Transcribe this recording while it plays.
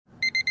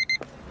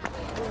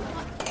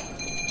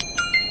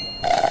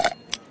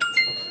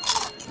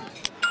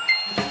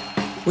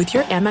With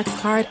your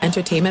Amex card,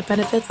 entertainment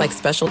benefits like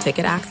special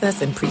ticket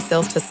access and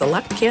pre-sales to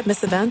select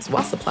can't-miss events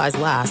while supplies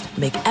last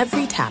make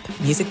every tap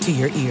music to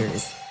your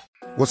ears.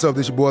 What's up,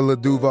 this your boy Lil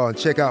Duval, and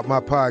check out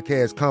my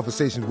podcast,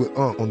 Conversations with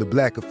Unc, on the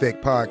Black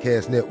Effect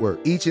Podcast Network.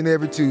 Each and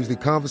every Tuesday,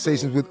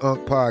 Conversations with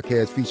Unc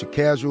podcast feature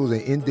casual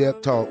and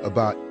in-depth talk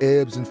about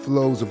ebbs and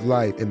flows of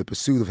life and the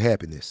pursuit of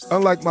happiness.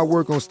 Unlike my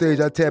work on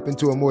stage, I tap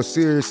into a more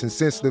serious and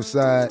sensitive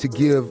side to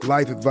give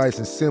life advice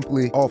and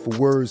simply offer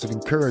words of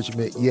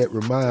encouragement, yet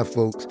remind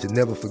folks to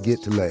never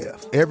forget to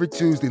laugh. Every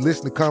Tuesday,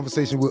 listen to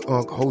Conversations with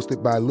Unc,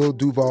 hosted by Lil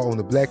Duval on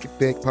the Black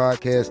Effect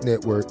Podcast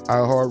Network,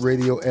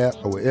 iHeartRadio app,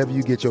 or wherever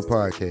you get your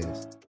podcasts.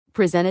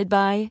 Presented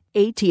by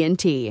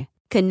AT&T.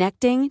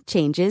 Connecting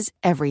changes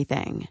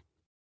everything.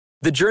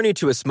 The journey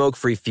to a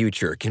smoke-free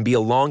future can be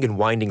a long and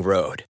winding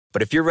road.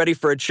 But if you're ready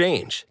for a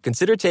change,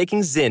 consider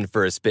taking Zyn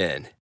for a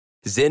spin.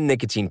 Zyn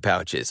nicotine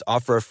pouches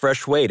offer a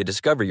fresh way to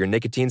discover your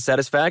nicotine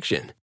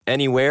satisfaction.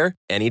 Anywhere,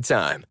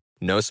 anytime.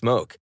 No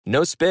smoke,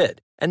 no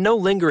spit, and no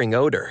lingering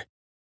odor.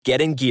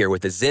 Get in gear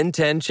with the Zyn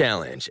 10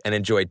 Challenge and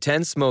enjoy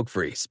 10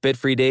 smoke-free,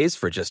 spit-free days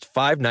for just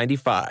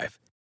 $5.95.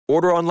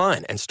 Order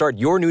online and start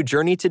your new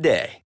journey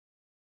today.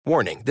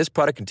 Warning, this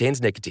product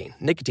contains nicotine.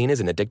 Nicotine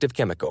is an addictive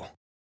chemical.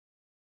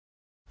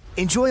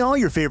 Enjoy all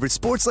your favorite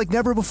sports like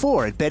never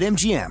before at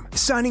BetMGM.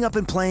 Signing up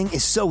and playing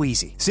is so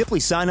easy.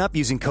 Simply sign up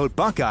using code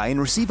Buckeye and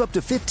receive up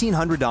to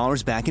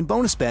 $1,500 back in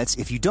bonus bets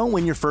if you don't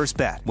win your first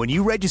bet. When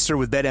you register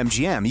with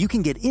BetMGM, you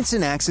can get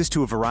instant access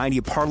to a variety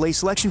of parlay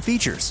selection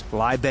features,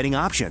 live betting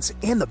options,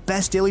 and the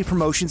best daily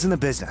promotions in the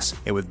business.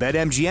 And with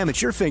BetMGM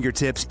at your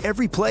fingertips,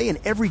 every play and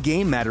every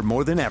game matter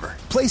more than ever.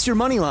 Place your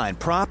moneyline,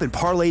 prop, and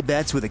parlay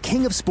bets with the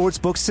king of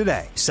sportsbooks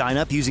today. Sign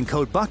up using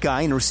code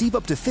Buckeye and receive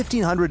up to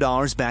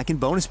 $1,500 back in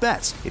bonus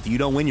bets if you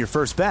don't win your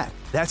first bet.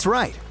 That's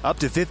right, up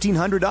to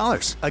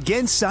 $1,500.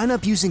 Again, sign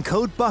up using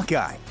code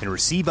Buckeye and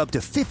receive up to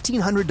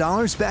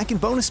 $1,500 back in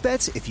bonus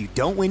bets if you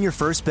don't win your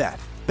first bet.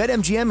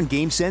 BetMGM and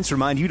GameSense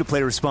remind you to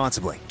play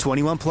responsibly.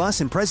 21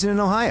 plus and present in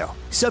Ohio.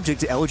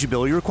 Subject to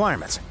eligibility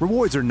requirements.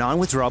 Rewards are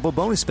non-withdrawable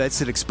bonus bets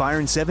that expire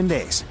in 7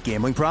 days.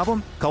 Gambling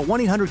problem? Call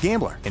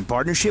 1-800-GAMBLER in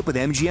partnership with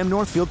MGM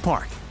Northfield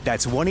Park.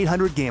 That's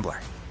 1-800-GAMBLER.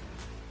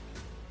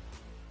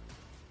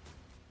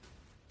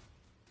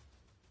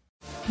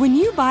 When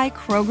you buy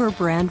Kroger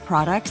brand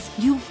products,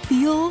 you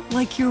feel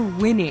like you're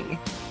winning.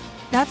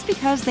 That's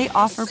because they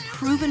offer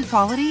proven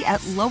quality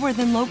at lower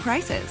than low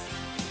prices.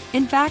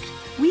 In fact,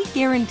 we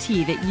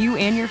guarantee that you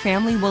and your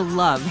family will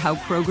love how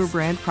Kroger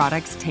brand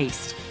products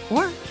taste,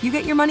 or you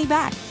get your money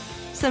back.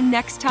 So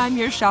next time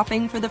you're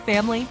shopping for the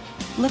family,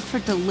 look for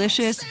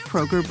delicious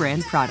Kroger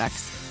brand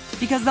products,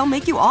 because they'll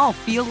make you all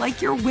feel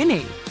like you're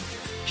winning.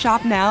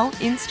 Shop now,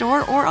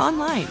 in-store, or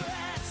online.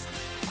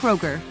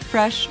 Kroger,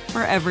 fresh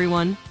for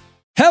everyone.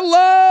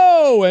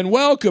 Hello and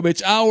welcome.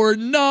 It's our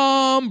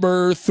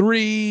number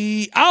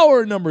three of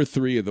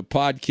the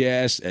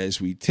podcast as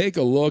we take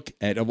a look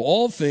at, of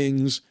all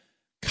things,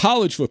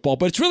 college football.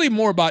 But it's really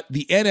more about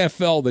the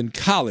NFL than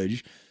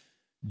college.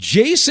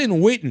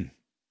 Jason Witten,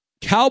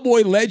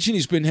 Cowboy legend,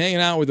 he's been hanging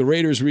out with the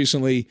Raiders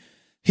recently.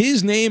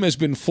 His name has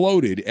been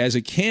floated as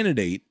a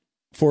candidate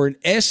for an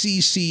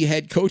SEC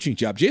head coaching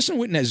job. Jason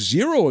Witten has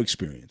zero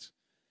experience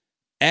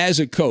as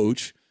a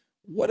coach.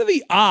 What are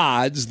the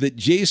odds that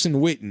Jason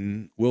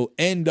Witten will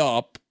end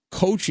up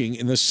coaching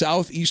in the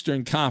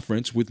Southeastern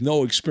Conference with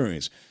no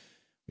experience?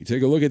 We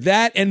take a look at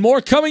that and more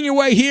coming your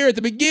way here at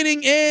the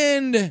beginning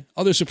and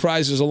other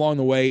surprises along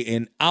the way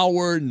in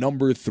hour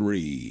number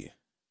 3.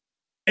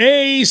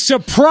 A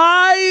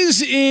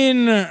surprise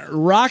in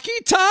Rocky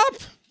Top?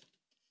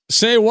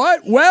 Say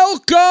what?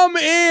 Welcome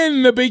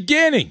in the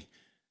beginning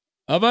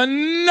of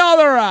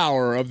another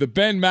hour of the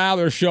Ben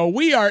Maller Show.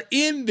 We are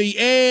in the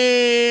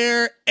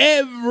air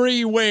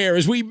everywhere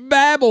as we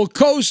babble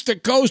coast to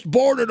coast,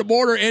 border to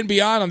border, and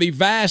beyond on the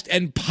vast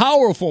and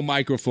powerful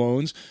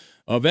microphones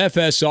of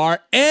FSR,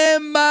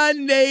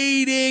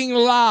 emanating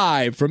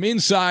live from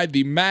inside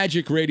the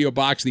Magic Radio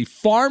Box, the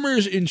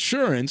Farmers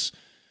Insurance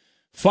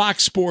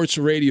Fox Sports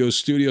Radio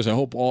studios. I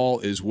hope all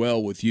is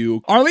well with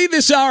you. Our lead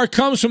this hour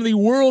comes from the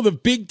world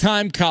of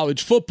big-time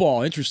college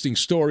football. Interesting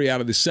story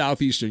out of the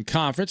Southeastern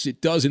Conference.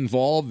 It does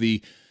involve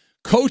the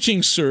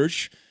coaching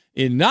search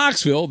in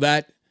Knoxville.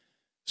 That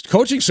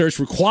coaching search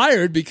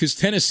required because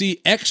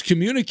Tennessee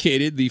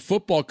excommunicated the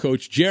football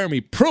coach Jeremy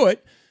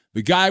Pruitt,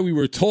 the guy we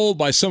were told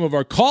by some of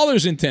our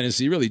callers in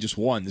Tennessee, really just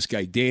one, this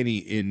guy Danny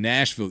in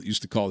Nashville that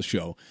used to call the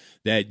show,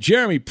 that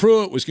Jeremy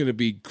Pruitt was going to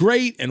be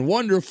great and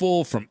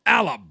wonderful from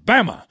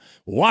Alabama.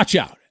 Watch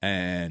out.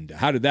 And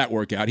how did that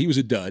work out? He was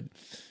a dud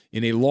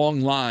in a long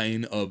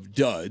line of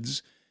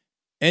duds.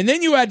 And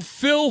then you had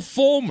Phil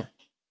Fulmer,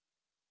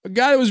 a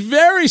guy that was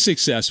very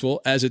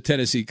successful as a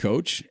Tennessee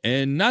coach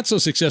and not so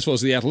successful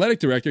as the athletic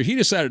director. He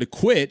decided to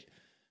quit.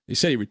 They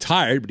said he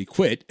retired, but he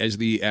quit as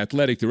the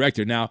athletic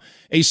director. Now,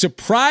 a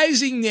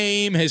surprising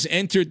name has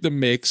entered the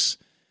mix.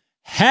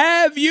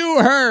 Have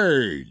you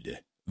heard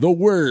the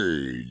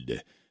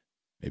word?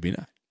 Maybe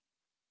not.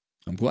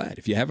 I'm glad.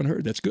 If you haven't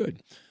heard, that's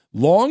good.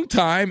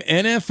 Longtime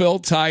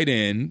NFL tight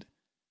end,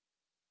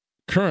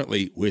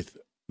 currently with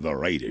the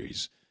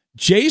Raiders.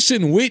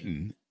 Jason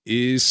Witten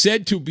is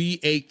said to be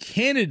a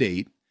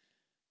candidate,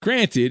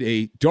 granted,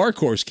 a dark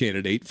horse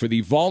candidate for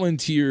the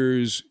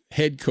Volunteers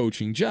head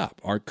coaching job.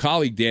 Our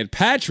colleague Dan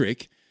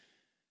Patrick,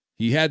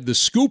 he had the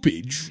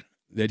scoopage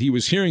that he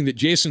was hearing that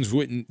Jason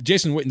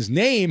Witten's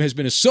name has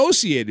been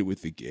associated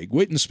with the gig.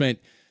 Witten spent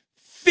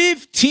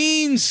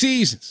 15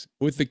 seasons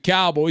with the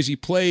Cowboys. He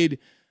played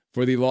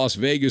for the Las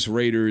Vegas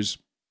Raiders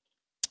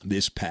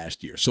this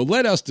past year. So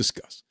let us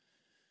discuss.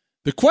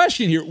 The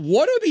question here,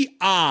 what are the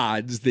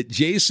odds that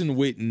Jason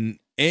Witten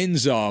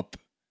ends up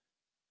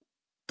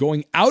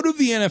going out of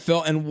the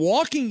NFL and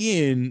walking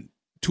in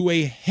to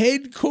a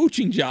head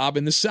coaching job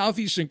in the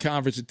Southeastern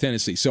Conference of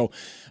Tennessee? So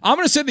I'm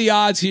going to set the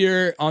odds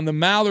here on the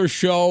Maller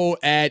Show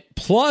at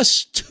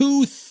plus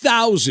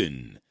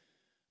 2,000.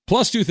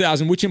 Plus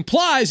 2,000, which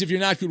implies, if you're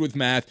not good with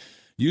math,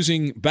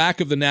 using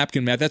back of the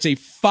napkin math, that's a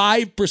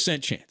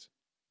 5% chance.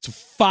 It's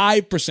a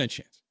 5%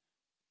 chance.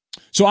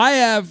 So I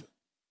have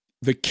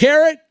the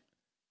carrot,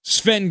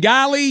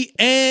 Svengali,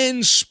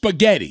 and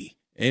spaghetti.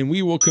 And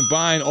we will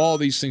combine all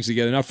these things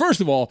together. Now,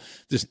 first of all,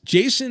 this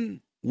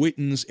Jason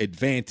Witten's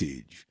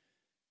advantage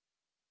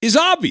is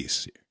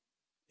obvious here.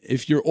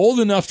 If you're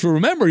old enough to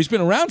remember, he's been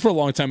around for a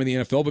long time in the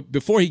NFL, but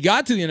before he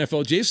got to the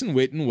NFL, Jason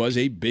Witten was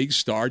a big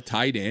star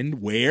tight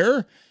end.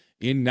 Where?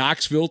 In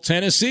Knoxville,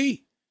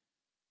 Tennessee.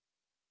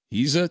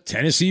 He's a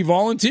Tennessee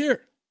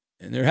Volunteer.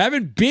 And there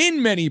haven't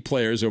been many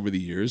players over the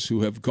years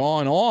who have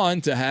gone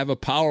on to have a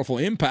powerful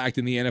impact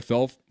in the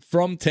NFL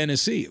from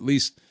Tennessee. At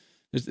least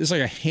there's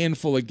like a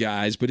handful of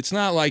guys, but it's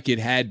not like it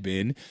had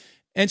been.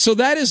 And so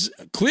that is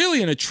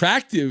clearly an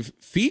attractive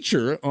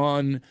feature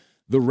on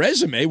the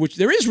resume, which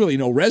there is really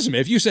no resume.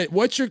 If you say,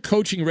 what's your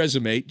coaching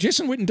resume?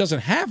 Jason Witten doesn't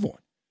have one.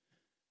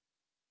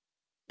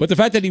 But the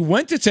fact that he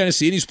went to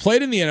Tennessee and he's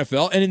played in the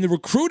NFL and in the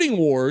recruiting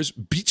wars,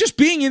 just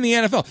being in the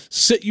NFL,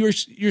 so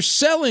you're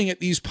selling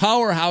at these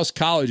powerhouse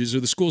colleges or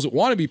the schools that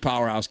want to be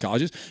powerhouse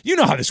colleges. You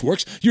know how this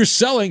works. You're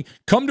selling,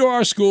 come to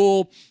our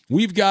school.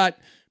 We've got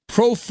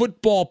pro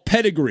football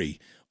pedigree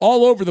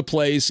all over the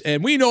place,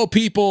 and we know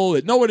people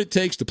that know what it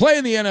takes to play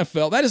in the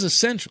NFL. That is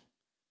essential.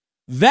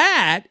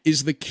 That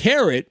is the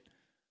carrot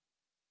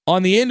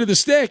on the end of the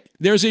stick.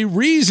 There's a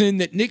reason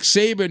that Nick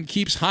Saban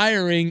keeps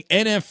hiring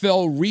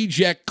NFL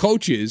reject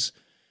coaches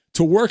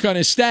to work on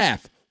his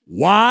staff.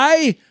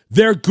 Why?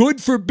 They're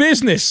good for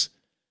business.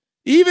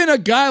 Even a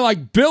guy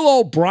like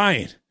Bill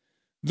O'Brien,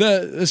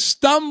 the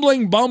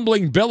stumbling,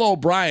 bumbling Bill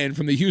O'Brien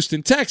from the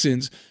Houston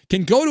Texans,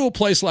 can go to a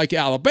place like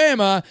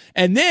Alabama,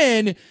 and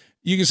then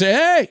you can say,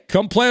 hey,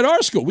 come play at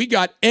our school. We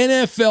got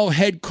NFL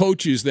head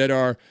coaches that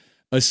are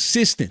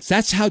assistants.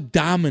 That's how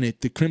dominant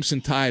the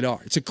Crimson Tide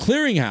are. It's a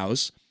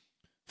clearinghouse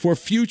for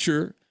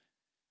future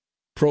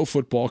pro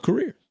football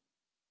careers.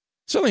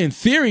 Certainly, in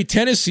theory,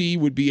 Tennessee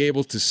would be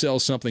able to sell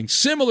something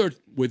similar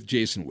with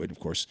Jason Witten. Of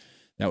course,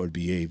 that would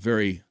be a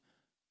very,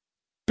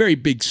 very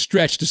big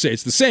stretch to say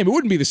it's the same. It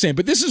wouldn't be the same,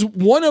 but this is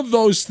one of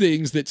those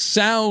things that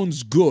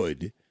sounds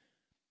good.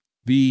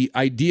 The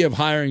idea of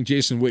hiring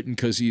Jason Witten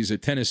because he's a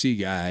Tennessee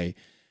guy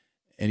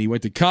and he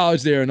went to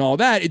college there and all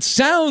that, it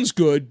sounds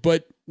good,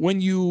 but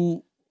when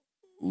you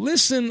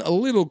listen a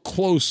little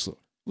closer,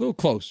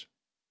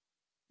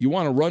 you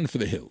want to run for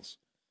the hills.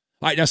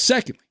 All right, now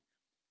secondly,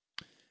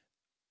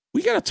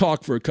 we got to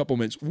talk for a couple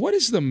minutes. What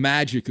is the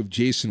magic of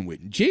Jason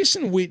Witten?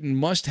 Jason Witten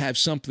must have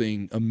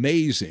something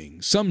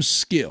amazing, some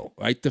skill,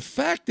 right? The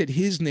fact that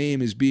his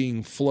name is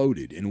being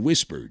floated and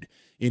whispered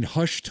in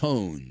hushed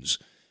tones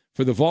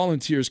for the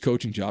Volunteers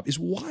coaching job is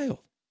wild.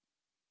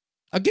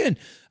 Again,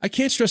 I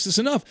can't stress this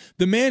enough.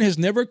 The man has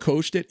never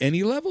coached at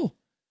any level.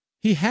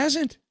 He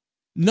hasn't.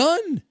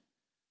 None.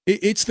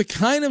 It's the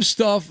kind of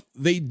stuff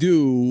they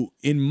do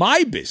in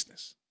my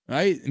business,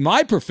 right? In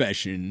my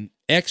profession,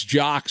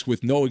 ex-jocks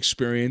with no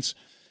experience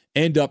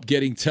end up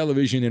getting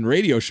television and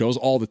radio shows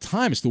all the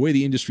time. It's the way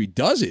the industry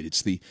does it.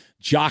 It's the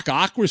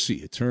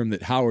jockocracy, a term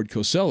that Howard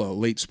Cosell, a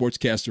late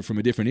sportscaster from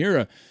a different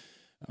era,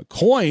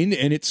 coined,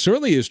 and it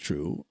certainly is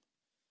true.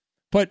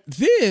 But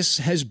this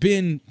has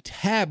been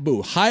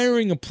taboo.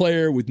 Hiring a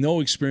player with no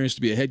experience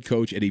to be a head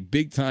coach at a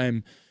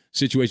big-time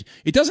situation.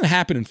 It doesn't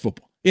happen in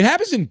football. It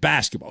happens in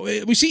basketball.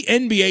 We see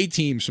NBA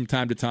teams from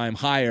time to time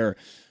hire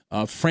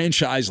a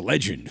franchise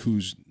legend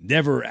who's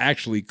never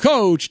actually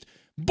coached,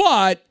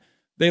 but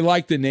they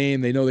like the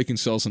name. They know they can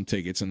sell some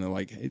tickets, and they're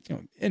like,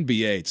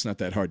 NBA, it's not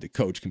that hard to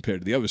coach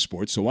compared to the other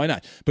sports, so why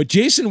not? But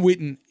Jason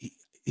Witten,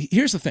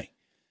 here's the thing.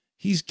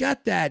 He's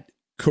got that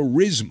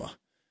charisma.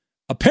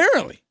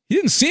 Apparently. He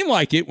didn't seem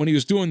like it when he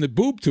was doing the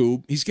boob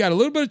tube. He's got a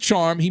little bit of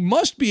charm. He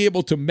must be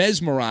able to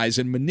mesmerize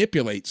and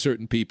manipulate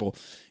certain people.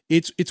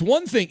 It's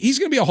one thing. He's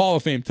going to be a Hall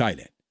of Fame tight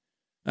end.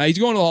 He's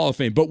going to the Hall of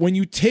Fame. But when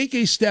you take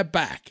a step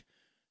back,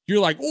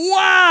 you're like,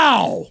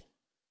 wow.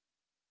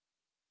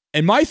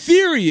 And my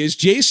theory is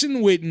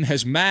Jason Witten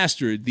has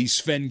mastered the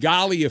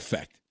Svengali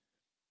effect.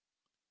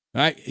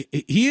 Right?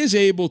 He is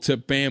able to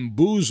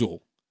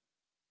bamboozle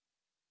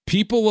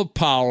people of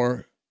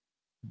power.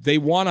 They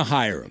want to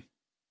hire him.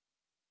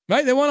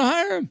 Right? They want to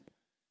hire him.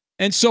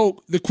 And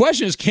so the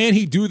question is, can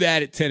he do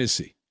that at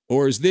Tennessee?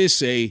 Or is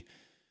this a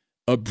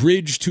a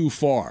bridge too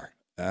far?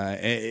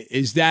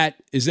 Is that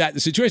the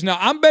situation? Now,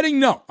 I'm betting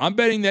no. I'm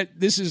betting that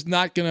this is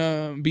not going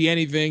to be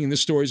anything, and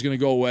this story is going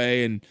to go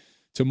away, and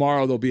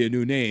tomorrow there'll be a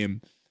new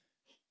name.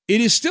 It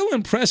is still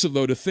impressive,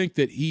 though, to think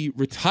that he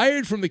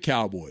retired from the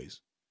Cowboys,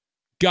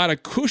 got a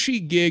cushy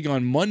gig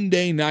on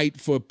Monday Night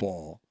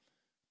Football,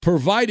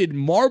 provided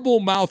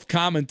marble-mouth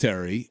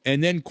commentary,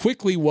 and then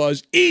quickly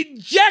was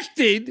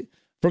ejected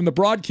from the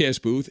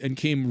broadcast booth and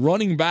came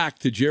running back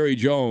to Jerry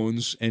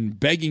Jones and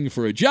begging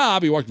for a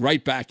job. He walked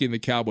right back in the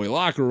Cowboy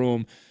locker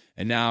room,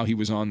 and now he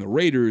was on the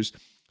Raiders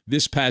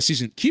this past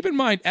season. Keep in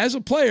mind, as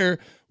a player,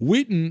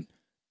 Witten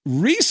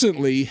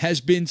recently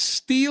has been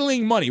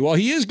stealing money. While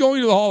he is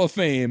going to the Hall of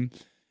Fame,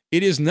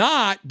 it is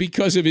not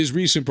because of his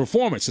recent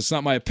performance. It's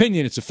not my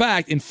opinion. It's a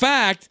fact. In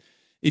fact,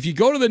 if you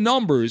go to the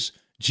numbers,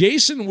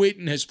 Jason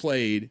Witten has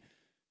played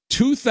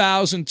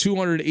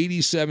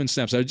 2,287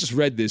 snaps. I just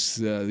read this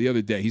the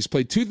other day. He's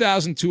played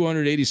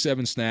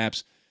 2,287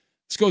 snaps.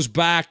 This goes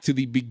back to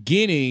the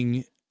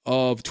beginning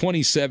of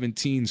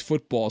 2017's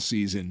football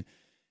season.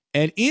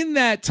 And in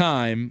that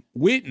time,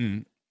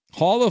 Witten,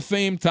 Hall of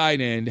Fame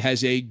tight end,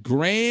 has a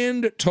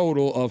grand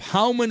total of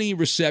how many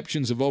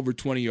receptions of over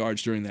 20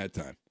 yards during that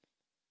time?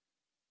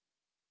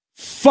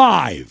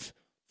 5.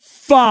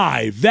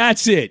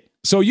 That's it.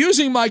 So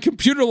using my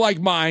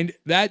computer-like mind,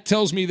 that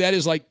tells me that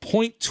is like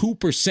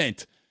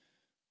 0.2%.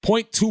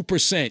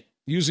 0.2%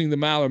 using the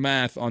Maller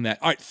math on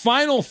that. All right,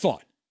 final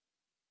thought.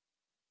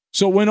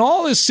 So when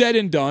all is said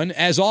and done,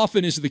 as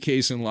often is the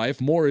case in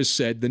life, more is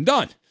said than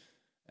done.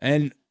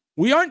 And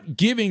we aren't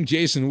giving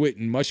Jason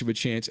Witten much of a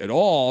chance at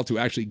all to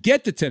actually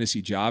get the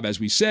Tennessee job. As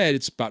we said,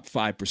 it's about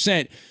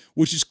 5%,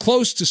 which is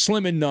close to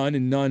slim and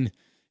none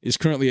is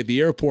currently at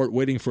the airport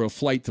waiting for a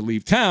flight to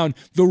leave town.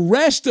 The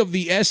rest of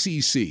the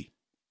SEC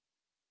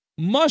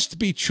must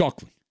be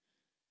chuckling.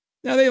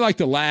 Now, they like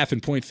to laugh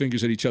and point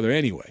fingers at each other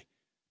anyway.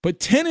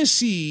 But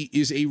Tennessee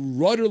is a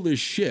rudderless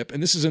ship,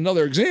 and this is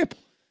another example.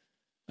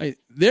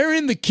 They're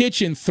in the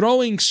kitchen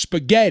throwing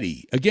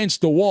spaghetti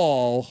against the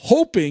wall,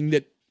 hoping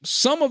that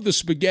some of the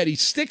spaghetti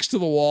sticks to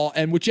the wall,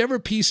 and whichever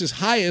piece is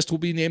highest will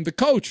be named the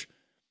coach.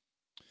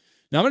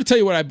 Now, I'm going to tell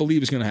you what I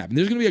believe is going to happen.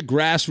 There's going to be a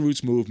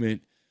grassroots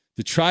movement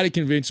to try to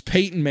convince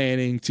Peyton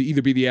Manning to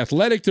either be the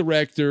athletic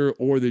director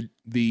or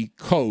the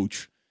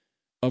coach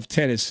of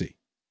Tennessee.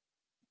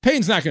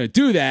 Peyton's not going to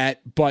do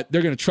that, but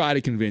they're going to try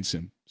to convince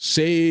him.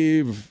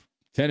 Save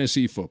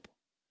Tennessee football.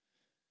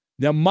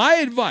 Now, my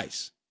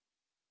advice,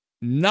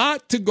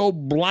 not to go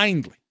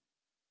blindly.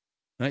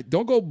 Right?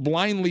 Don't go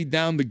blindly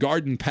down the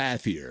garden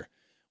path here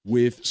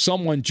with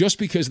someone just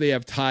because they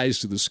have ties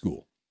to the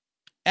school.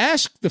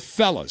 Ask the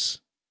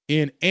fellas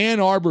in Ann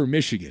Arbor,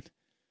 Michigan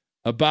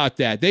about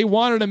that. They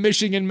wanted a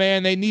Michigan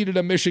man. They needed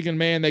a Michigan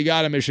man. They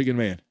got a Michigan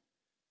man.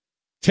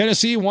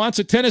 Tennessee wants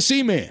a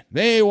Tennessee man.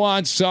 They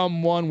want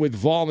someone with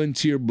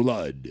volunteer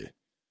blood.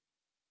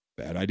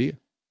 Bad idea.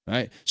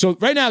 Right? So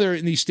right now they're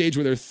in the stage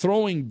where they're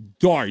throwing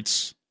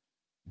darts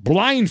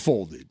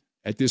blindfolded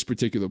at this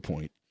particular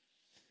point.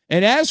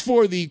 And as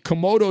for the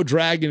Komodo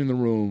dragon in the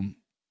room,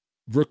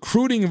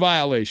 recruiting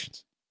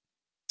violations.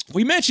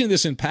 We mentioned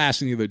this in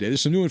passing the other day.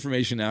 There's some new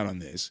information out on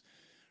this.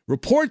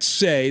 Reports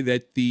say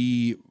that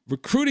the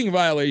recruiting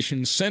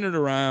violations centered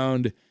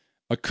around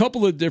a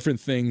couple of different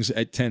things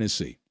at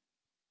Tennessee.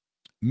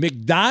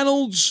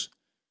 McDonald's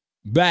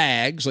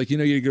bags, like,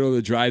 you go to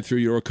the drive-thru,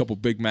 you order a couple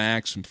Big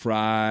Macs, some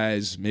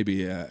fries,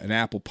 maybe an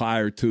apple pie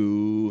or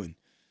two, and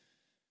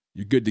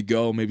you're good to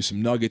go, maybe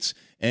some nuggets.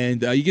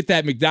 And you get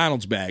that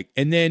McDonald's bag,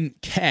 and then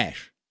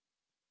cash.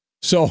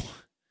 So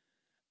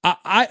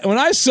I when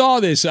I saw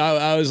this,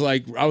 I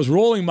was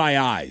rolling my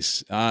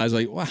eyes. I was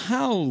like, well,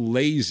 how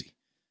lazy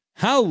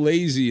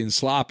and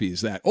sloppy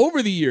is that?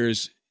 Over the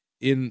years,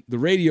 in the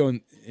radio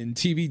and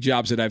TV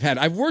jobs that I've had,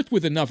 I've worked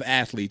with enough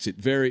athletes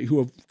who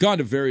have gone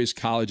to various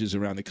colleges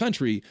around the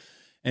country,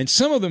 and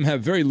some of them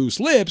have very loose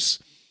lips.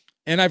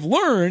 And I've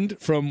learned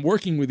from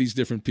working with these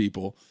different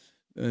people,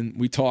 and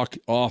we talk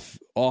off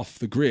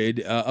the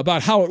grid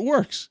about how it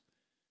works.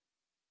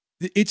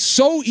 It's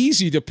so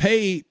easy to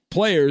pay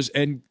players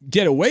and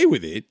get away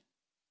with it.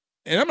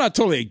 And I'm not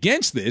totally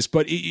against this,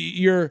 but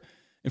in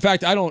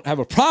fact, I don't have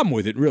a problem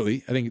with it,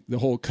 really. I think the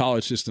whole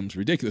college system's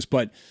ridiculous,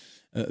 but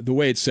the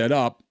way it's set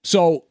up.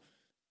 So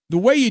the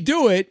way you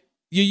do it,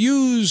 you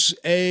use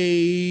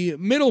a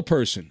middle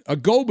person, a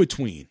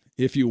go-between,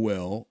 if you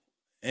will.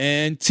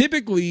 And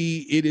typically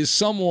it is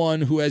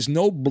someone who has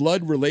no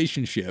blood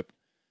relationship.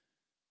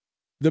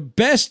 The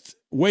best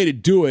way to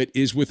do it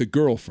is with a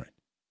girlfriend.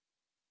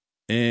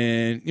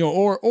 And,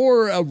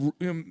 or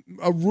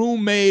a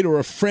roommate or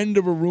a friend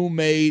of a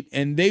roommate,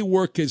 and they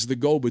work as the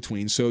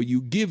go-between. So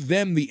you give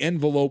them the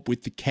envelope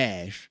with the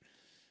cash,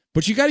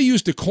 but you got to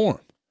use decorum,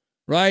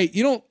 right?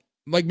 You don't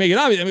make it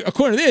obvious. I mean,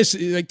 according to this,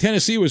 like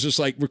Tennessee was just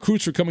like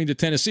recruits were coming to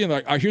Tennessee and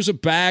they're like, here's a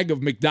bag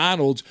of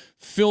McDonald's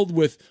filled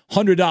with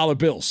 $100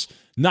 bills.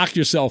 Knock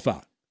yourself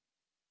out.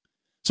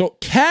 So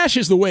cash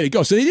is the way to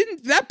go. So they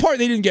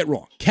didn't get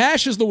wrong.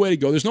 Cash is the way to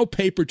go. There's no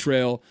paper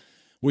trail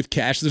with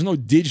cash. There's no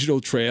digital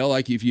trail.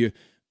 Like if you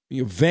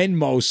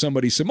Venmo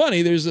somebody some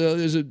money. There's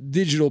a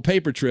digital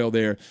paper trail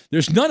there.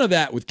 There's none of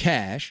that with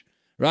cash,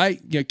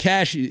 right?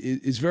 Cash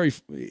is very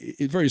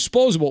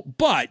disposable,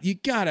 but you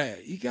gotta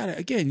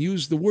again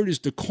use the word is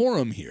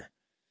decorum here.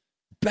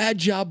 Bad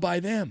job by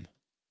them.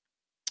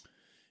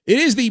 It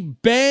is the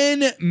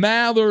Ben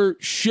Maller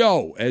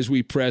Show. As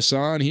we press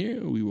on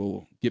here, we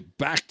will get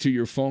back to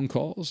your phone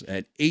calls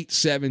at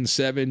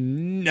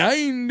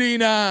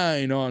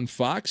 877-99 on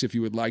Fox if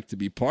you would like to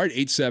be part.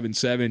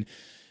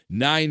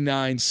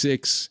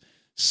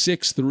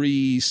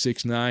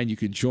 877-996-6369. You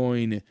can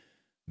join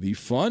the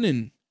fun.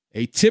 And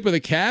a tip of the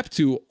cap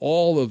to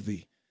all of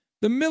the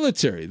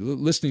military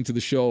listening to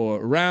the show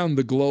around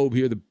the globe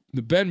here, the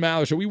Ben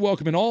Maller Show. We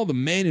welcome in all the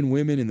men and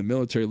women in the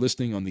military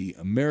listening on the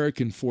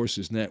American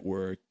Forces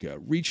Network,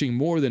 reaching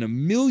more than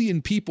 1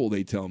 million people,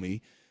 they tell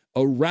me,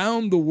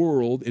 around the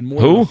world in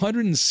more than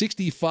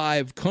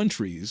 165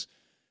 countries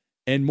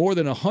and more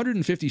than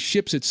 150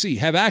 ships at sea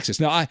have access.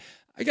 Now, I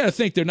got to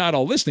think they're not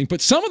all listening,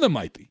 but some of them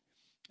might be.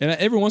 And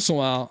every once in a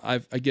while, I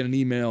get an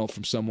email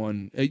from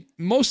someone.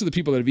 Most of the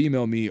people that have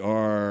emailed me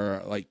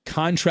are like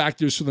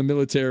contractors for the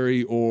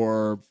military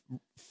or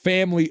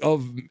family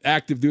of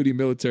active duty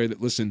military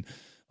that listen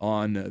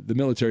on the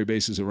military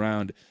bases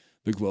around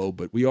the globe.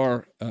 But we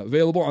are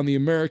available on the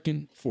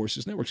American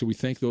Forces Network. So we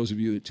thank those of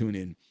you that tune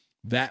in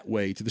that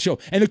way to the show.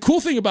 And the cool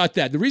thing about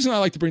that, the reason I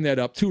like to bring that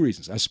up, 2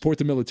 reasons. I support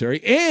the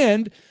military,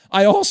 and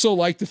I also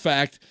like the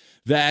fact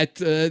that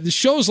the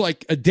show's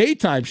like a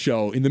daytime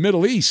show in the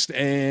Middle East,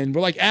 and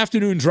we're like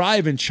afternoon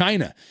drive in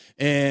China,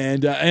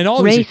 and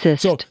all these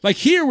things. So like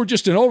here, we're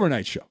just an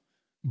overnight show.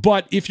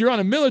 But if you're on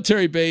a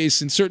military base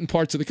in certain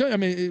parts of the country, I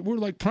mean, we're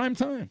like prime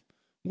time.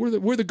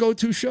 We're the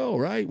go-to show,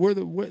 right?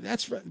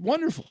 That's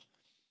wonderful.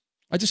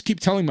 I just keep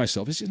telling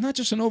myself, it's not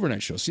just an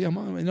overnight show. See, I'm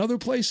in other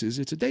places,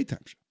 it's a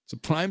daytime show. It's a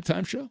prime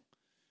time show.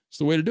 It's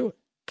the way to do it.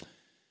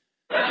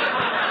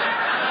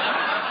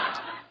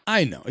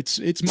 I know. It's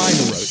my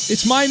neurosis.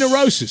 It's my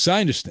neurosis.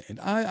 I understand.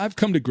 I've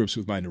come to grips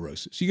with my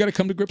neurosis. You got to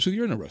come to grips with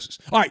your neurosis.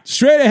 All right,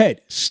 straight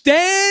ahead.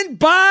 Stand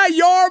by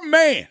your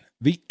man.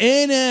 The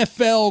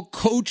NFL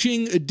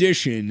Coaching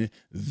Edition.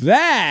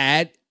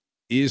 That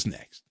is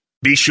next.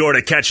 Be sure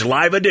to catch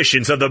live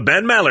editions of the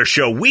Ben Maller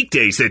Show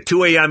weekdays at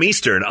 2 a.m.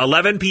 Eastern,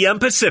 11 p.m.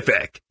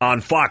 Pacific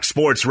on Fox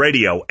Sports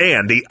Radio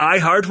and the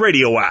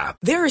iHeartRadio app.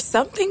 There are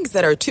some things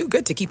that are too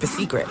good to keep a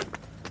secret.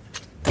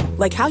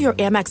 Like how your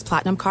Amex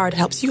Platinum card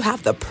helps you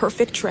have the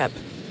perfect trip.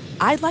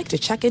 I'd like to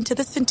check into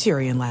the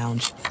Centurion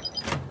Lounge.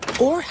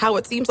 Or how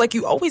it seems like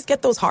you always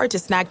get those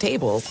hard-to-snag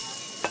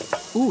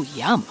tables. Ooh,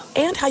 yum.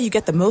 And how you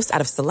get the most out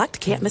of select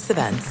can't-miss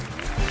events.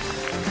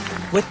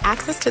 With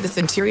access to the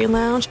Centurion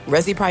Lounge,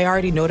 Resi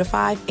Priority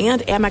Notified,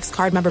 and Amex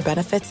card member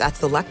benefits at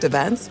select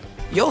events,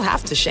 you'll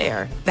have to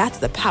share. That's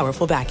the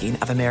powerful backing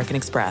of American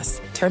Express.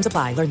 Terms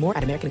apply. Learn more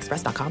at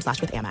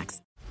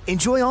americanexpress.com/withAmex.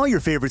 Enjoy all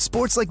your favorite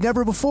sports like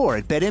never before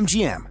at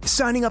BetMGM.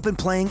 Signing up and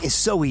playing is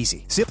so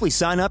easy. Simply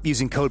sign up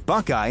using code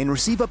Buckeye and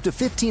receive up to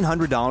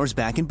 $1,500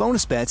 back in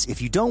bonus bets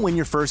if you don't win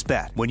your first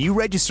bet. When you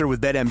register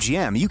with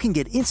BetMGM, you can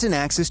get instant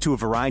access to a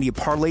variety of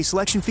parlay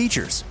selection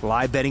features,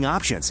 live betting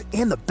options,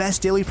 and the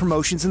best daily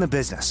promotions in the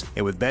business.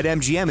 And with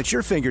BetMGM at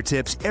your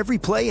fingertips, every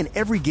play and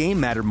every game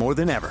matter more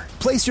than ever.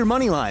 Place your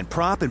moneyline,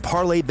 prop, and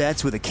parlay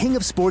bets with the king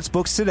of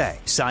sportsbooks today.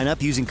 Sign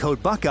up using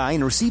code Buckeye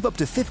and receive up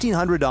to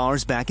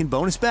 $1,500 back in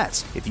bonus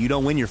bets if you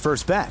don't win your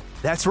first bet.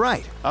 That's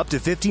right, up to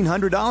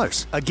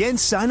 $1,500. Again,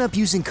 sign up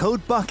using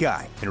code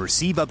Buckeye and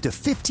receive up to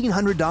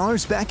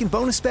 $1,500 back in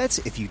bonus bets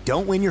if you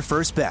don't win your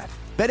first bet.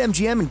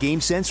 BetMGM and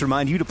GameSense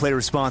remind you to play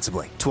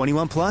responsibly.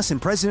 21 plus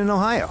and present in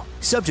Ohio.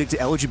 Subject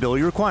to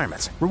eligibility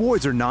requirements.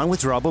 Rewards are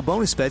non-withdrawable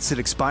bonus bets that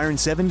expire in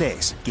 7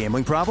 days.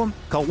 Gambling problem?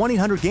 Call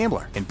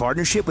 1-800-GAMBLER in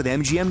partnership with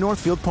MGM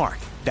Northfield Park.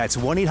 That's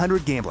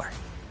 1-800-GAMBLER.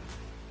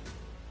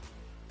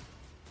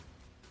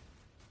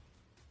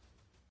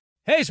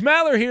 Hey, it's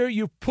Maller here.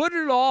 You've put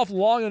it off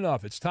long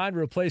enough. It's time to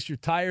replace your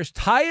tires.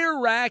 Tire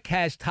Rack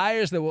has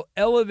tires that will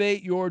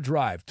elevate your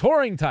drive.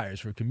 Touring tires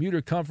for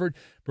commuter comfort,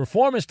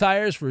 performance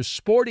tires for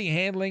sporty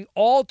handling,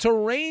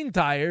 all-terrain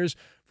tires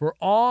for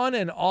on-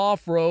 and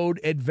off-road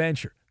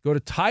adventure. Go to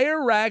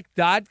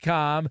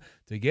TireRack.com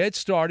to get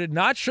started.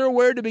 Not sure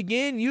where to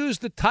begin? Use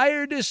the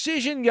Tire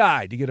Decision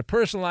Guide to get a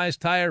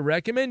personalized tire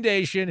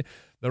recommendation,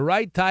 the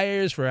right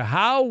tires for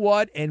how,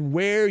 what, and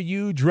where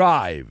you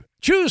drive.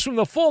 Choose from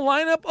the full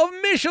lineup of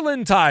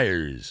Michelin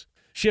tires.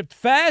 Shipped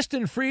fast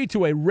and free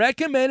to a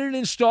recommended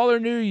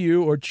installer near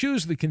you, or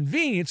choose the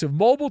convenience of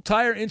mobile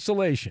tire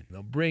installation.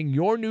 They'll bring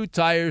your new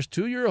tires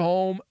to your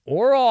home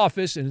or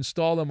office and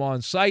install them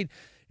on site.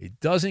 It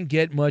doesn't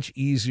get much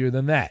easier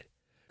than that.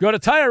 Go to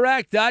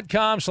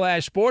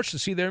TireRack.com/sports to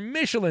see their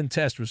Michelin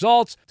test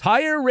results,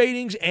 tire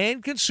ratings,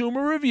 and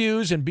consumer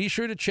reviews, and be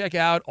sure to check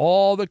out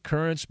all the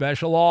current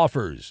special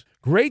offers.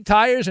 Great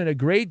tires and a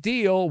great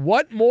deal.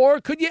 What more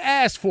could you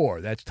ask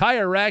for? That's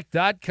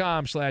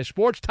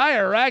TireRack.com/sports.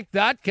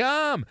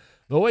 TireRack.com,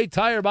 the way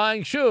tire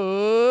buying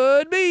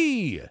should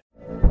be.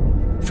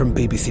 From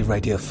BBC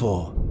Radio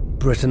 4,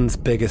 Britain's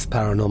biggest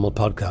paranormal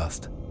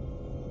podcast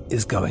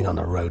is going on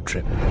a road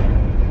trip.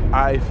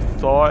 I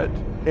thought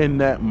in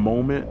that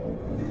moment,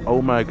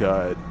 oh my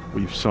God,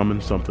 we've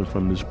summoned something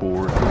from this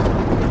board.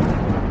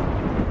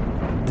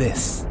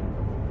 This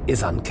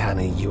is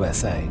Uncanny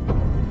USA.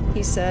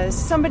 He says,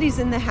 somebody's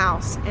in the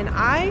house, and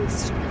I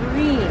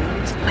screamed.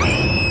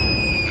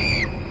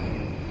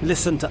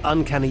 Listen to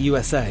Uncanny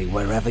USA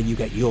wherever you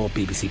get your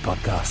BBC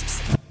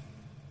podcasts,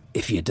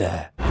 if you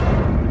dare.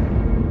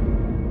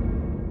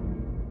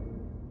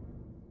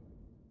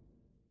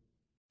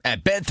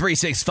 At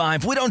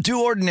Bet365, we don't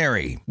do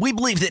ordinary. We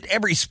believe that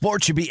every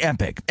sport should be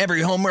epic.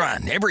 Every home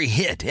run, every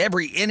hit,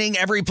 every inning,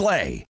 every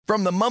play.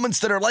 From the moments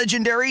that are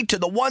legendary to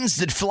the ones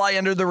that fly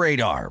under the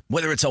radar.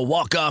 Whether it's a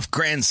walk-off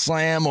grand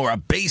slam or a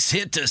base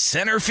hit to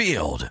center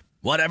field.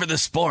 Whatever the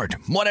sport,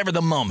 whatever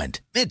the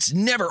moment. It's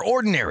never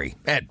ordinary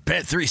at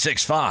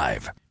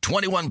Bet365.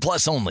 21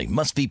 plus only.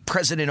 Must be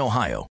present in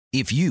Ohio.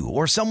 If you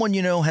or someone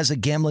you know has a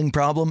gambling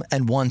problem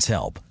and wants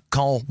help,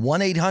 call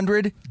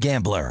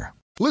 1-800-GAMBLER.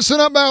 Listen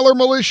up, Maller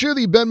Militia.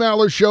 The Ben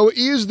Maller Show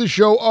is the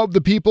show of the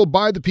people,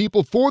 by the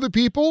people, for the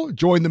people.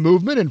 Join the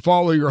movement and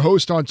follow your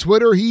host on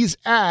Twitter. He's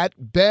at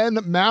Ben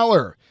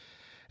Maller.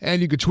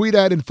 And you can tweet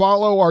at and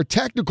follow our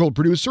technical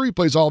producer. He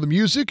plays all the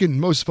music and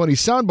most funny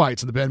sound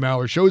bites of the Ben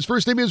Maller Show. His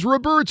first name is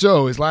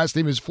Roberto. His last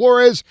name is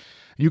Flores.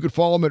 You can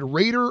follow him at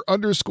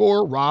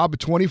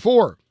Raider_Rob24.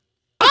 What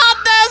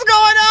is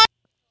going on?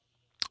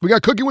 We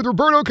got Cooking with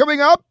Roberto coming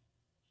up.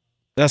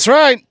 That's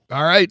right.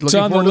 All right. It's Looking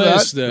on the forward to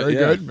list. that. Very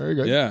good. Very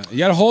good. Yeah. You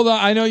got to hold on.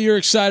 I know you're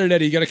excited,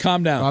 Eddie. You got to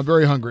calm down. I'm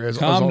very hungry. As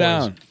calm always.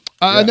 down.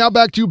 Now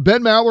back to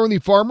Ben Maller and the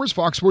Farmers,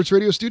 Fox Sports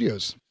Radio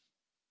studios.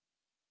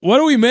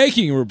 What are we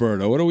making,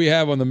 Roberto? What do we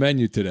have on the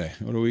menu today?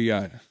 What do we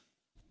got?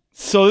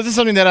 So this is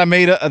something that I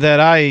made,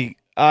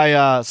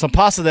 some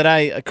pasta that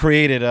I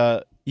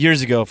created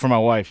years ago for my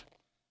wife.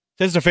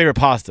 This is her favorite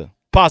pasta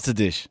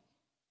dish.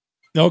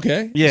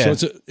 Okay. Yeah.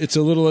 So it's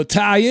a little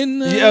Italian.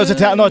 Yeah, it's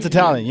Italian. No, it's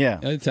Italian. Yeah.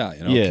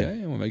 Italian. Okay.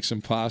 Yeah. We'll make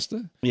some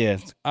pasta. Yeah.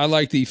 I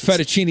like the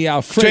fettuccine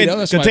Alfredo.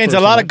 That's contains a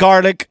lot of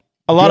garlic,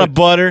 a lot of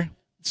butter.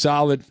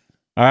 Solid.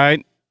 All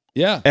right.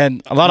 Yeah.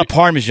 And a lot of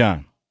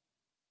Parmesan.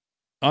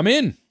 I'm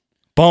in.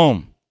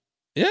 Boom.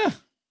 Yeah.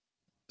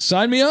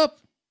 Sign me up.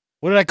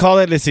 What did I call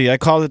it? Let's see. I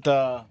call it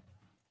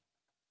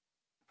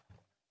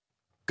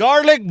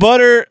garlic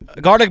butter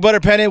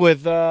penne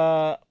with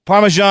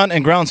Parmesan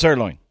and ground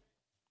sirloin.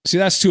 See,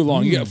 that's too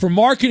long. For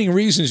marketing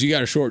reasons, you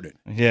got to shorten it.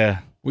 Yeah.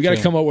 We got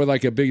to come up with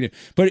like a big.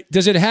 But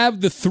does it have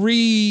the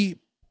three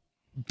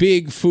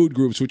big food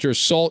groups, which are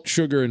salt,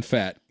 sugar, and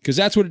fat? Because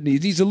that's what it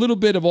needs. It needs a little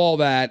bit of all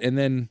that, and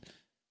then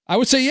I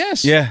would say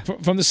yes. Yeah.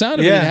 From the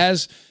sound of it, it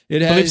has. I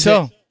believe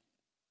so.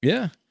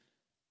 Yeah.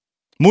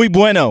 Muy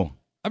bueno.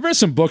 I've read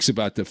some books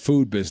about the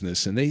food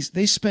business, and they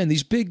spend,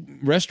 these big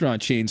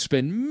restaurant chains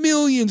spend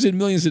millions and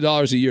millions of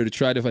dollars a year to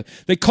try to find.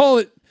 They call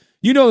it,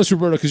 you know this,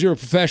 Roberto, because you're a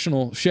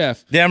professional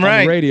chef. Damn on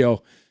right. the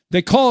radio.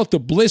 They call it the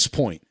bliss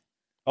point.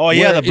 Oh,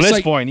 yeah, the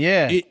bliss point,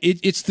 yeah.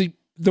 It's the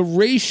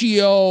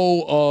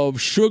ratio of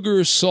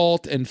sugar,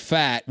 salt, and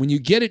fat. When you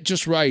get it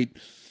just right,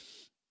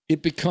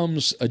 it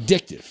becomes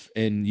addictive,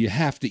 and you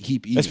have to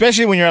keep eating.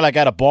 Especially when you're like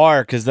at a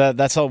bar, because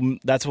that's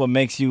what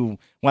makes you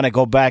want to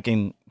go back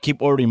and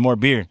keep ordering more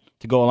beer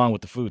to go along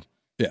with the food.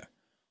 Yeah.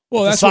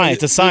 Well, that's science.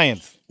 It's a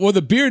science. Well,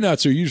 the beer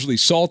nuts are usually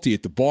salty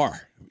at the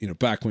bar. You know,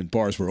 back when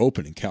bars were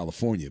open in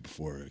California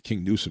before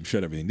King Newsom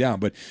shut everything down.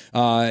 But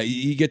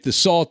you get the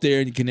salt there,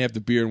 and you can have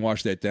the beer and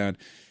wash that down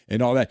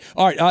and all that.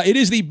 All right, it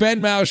is the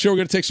Ben Maller Show. We're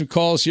going to take some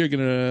calls here.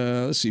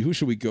 Let's see, who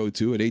should we go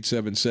to at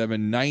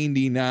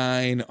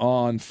 877-99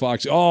 on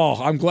Fox?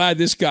 Oh, I'm glad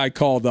this guy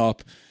called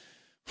up.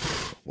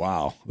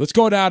 Wow. Let's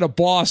go down to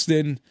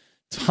Boston.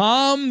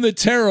 Tom the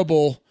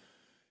Terrible.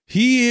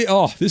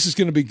 This is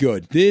going to be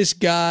good. This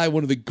guy,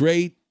 one of the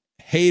great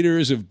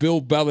haters of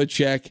Bill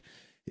Belichick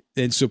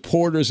and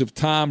supporters of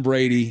Tom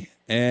Brady.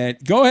 And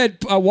go ahead,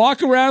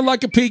 walk around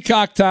like a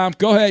peacock, Tom.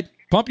 Go ahead,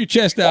 pump your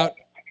chest out.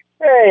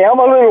 Hey, I'm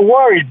a little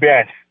worried,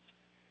 Ben.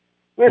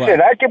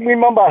 Listen, I can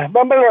remember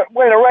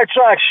when the Red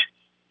Sox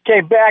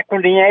came back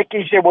from the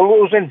Yankees. They were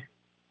losing.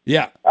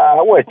 Yeah.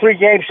 3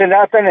 games to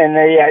nothing, and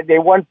they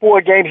won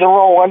 4 games in a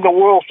row, won the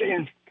World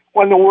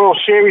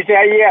Series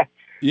that year.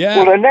 Yeah.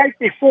 Well, the night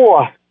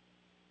before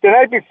they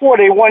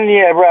won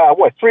their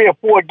 3 or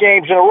 4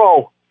 games in a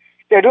row.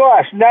 They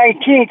lost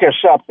 19 to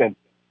something,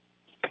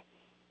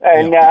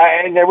 and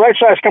the Red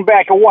Sox come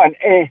back and won.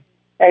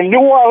 And New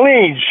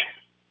Orleans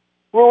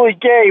really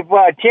gave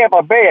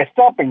Tampa Bay a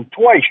thumping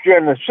twice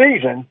during the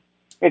season,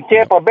 and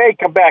Tampa Bay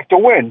come back to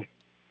win.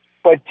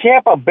 But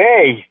Tampa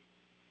Bay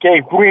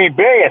gave Green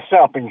Bay a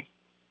thumping,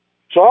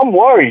 so I'm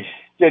worried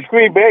that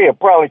Green Bay will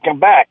probably come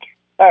back.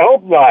 I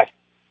hope not.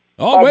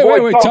 Oh, wait.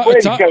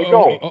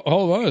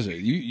 Hold on a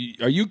second.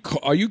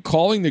 Are you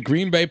calling the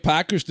Green Bay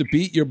Packers to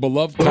beat your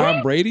beloved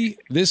Tom Brady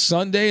this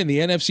Sunday in the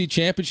NFC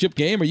Championship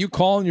game? Are you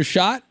calling your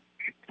shot?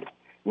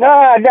 No,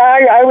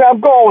 I'm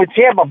going with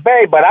Tampa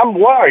Bay, but I'm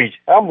worried.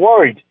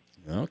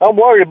 Okay. I'm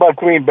worried about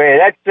Green Bay.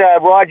 That's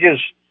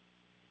Rodgers.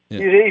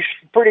 Yeah. He's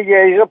pretty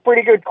good. He's a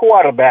pretty good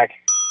quarterback.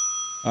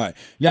 All right.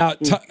 Now,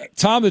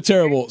 Tom the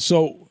Terrible.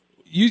 So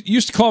you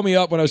used to call me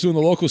up when I was doing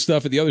the local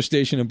stuff at the other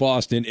station in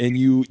Boston, and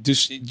you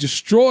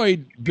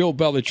destroyed Bill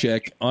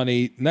Belichick on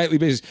a nightly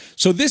basis.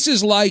 So this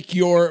is like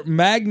your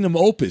magnum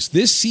opus.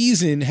 This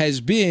season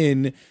has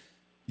been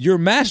your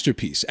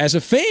masterpiece as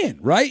a fan,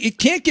 right? It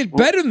can't get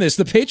better than this.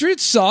 The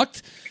Patriots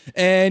sucked,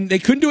 and they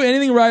couldn't do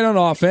anything right on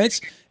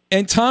offense,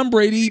 and Tom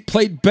Brady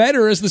played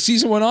better as the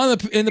season went on,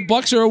 and the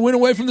Bucs are a win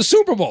away from the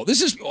Super Bowl.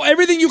 This is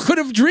everything you could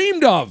have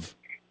dreamed of.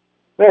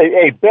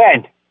 Hey,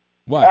 Ben.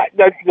 What?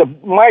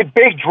 My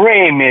big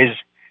dream is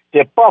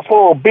that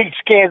Buffalo beats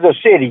Kansas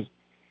City,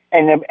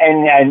 and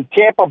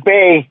Tampa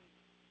Bay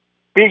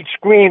beats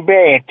Green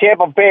Bay, and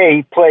Tampa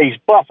Bay plays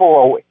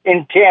Buffalo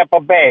in Tampa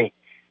Bay.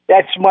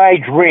 That's my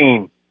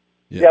dream.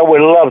 Yeah. I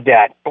would love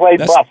that.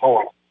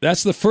 Buffalo.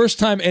 That's the first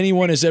time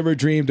anyone has ever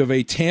dreamed of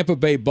a Tampa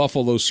Bay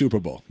Buffalo Super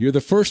Bowl. You're the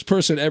first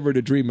person ever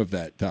to dream of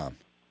that, Tom.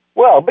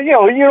 Well, but you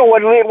know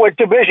what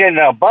division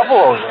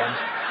Buffalo's in.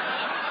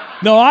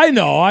 No, I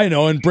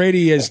know, and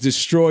Brady has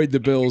destroyed the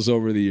Bills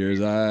over the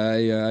years.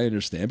 I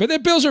understand, but the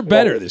Bills are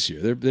better this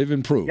year. They've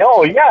improved.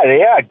 Oh yeah,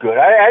 they are good.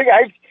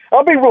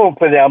 I'll be rooting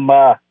for them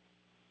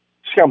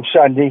come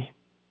Sunday.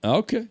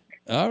 Okay,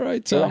 all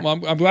right, Tom.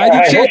 I'm glad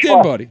you checked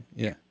in, buddy.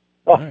 Yeah.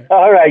 All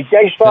right.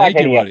 Thanks for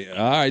Thank you, buddy.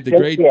 All right, the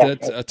great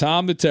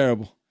Tom the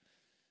Terrible.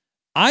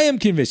 I am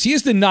convinced, he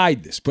has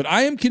denied this, but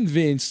I am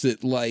convinced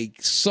that like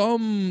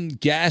some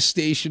gas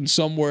station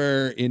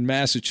somewhere in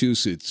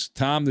Massachusetts,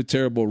 Tom the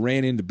Terrible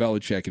ran into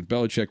Belichick, and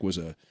Belichick was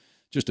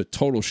just a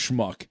total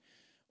schmuck.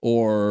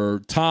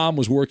 Or Tom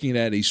was working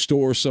at a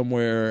store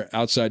somewhere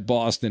outside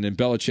Boston, and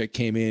Belichick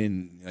came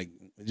in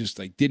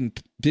and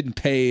didn't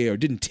pay or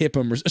didn't tip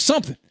him or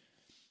something.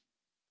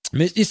 I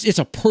mean, it's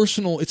a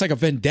personal, it's like a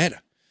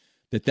vendetta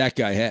that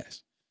guy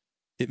has.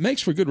 It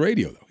makes for good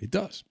radio, though. It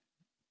does.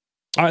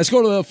 All right, let's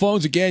go to the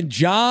phones again.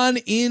 John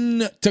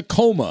in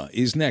Tacoma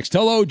is next.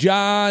 Hello,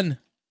 John.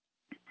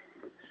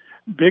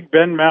 Big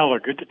Ben Maller.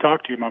 Good to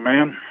talk to you, my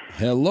man.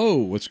 Hello.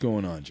 What's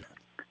going on, John?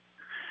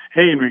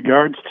 Hey, in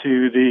regards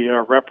to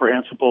the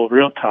reprehensible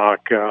Real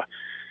Talk,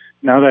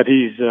 now that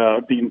he's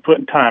being put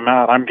in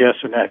timeout, I'm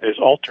guessing that his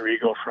alter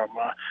ego from,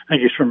 I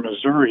think he's from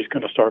Missouri, is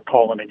going to start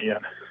calling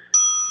again.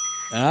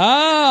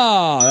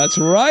 Ah, that's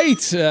right.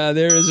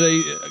 There is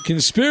a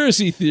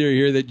conspiracy theory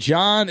here that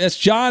that's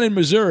John in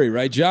Missouri,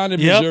 right? John in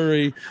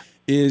Missouri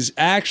is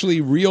actually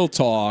Real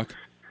Talk.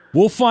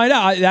 We'll find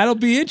out. That'll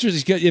be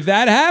interesting. If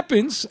that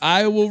happens,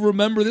 I will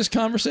remember this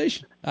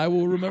conversation.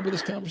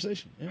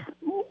 Yeah.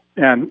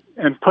 And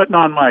putting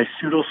on my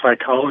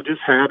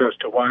pseudo-psychologist hat as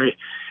to why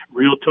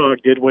Real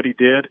Talk did what he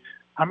did,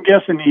 I'm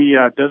guessing he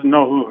doesn't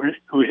know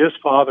who his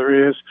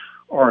father is,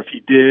 or if he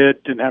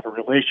didn't have a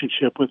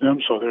relationship with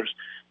him, so there's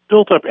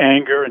built up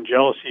anger and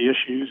jealousy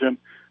issues, and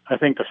I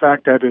think the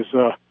fact that his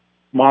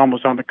mom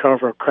was on the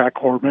cover of Crack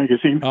Whore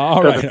magazine.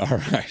 All right.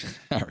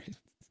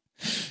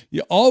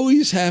 You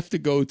always have to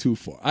go too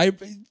far.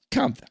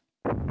 Calm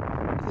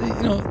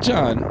down.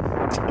 John,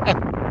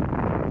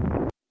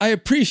 I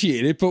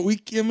appreciate it, but we're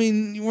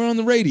on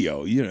the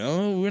radio.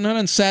 We're not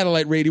on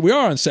satellite radio. We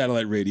are on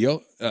satellite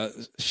radio.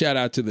 Shout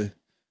out to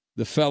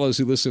the fellows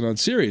who listen on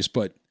Sirius,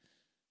 but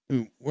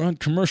we're on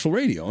commercial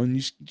radio, and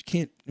you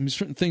can't.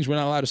 Certain things we're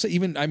not allowed to say.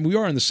 We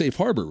are in the safe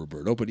harbor,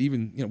 Roberto. But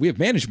even we have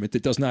management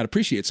that does not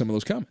appreciate some of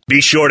those comments. Be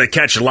sure to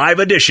catch live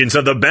editions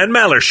of the Ben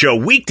Maller Show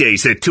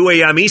weekdays at 2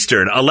 a.m.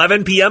 Eastern,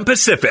 11 p.m.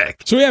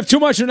 Pacific. So we have too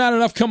much or not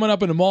enough coming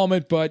up in a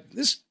moment. But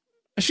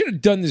I should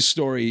have done this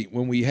story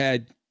when we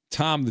had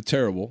Tom the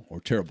Terrible, or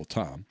Terrible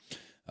Tom,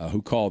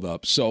 who called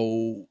up.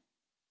 So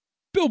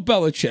Bill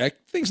Belichick,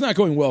 things not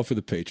going well for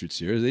the Patriots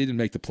here. They didn't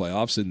make the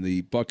playoffs, and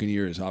the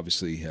Buccaneers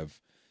obviously have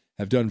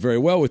done very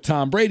well with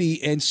Tom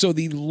Brady. And so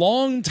the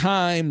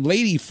longtime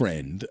lady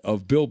friend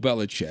of Bill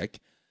Belichick,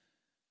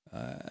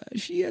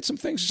 she had some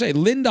things to say.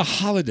 Linda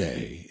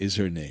Holiday is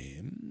her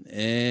name.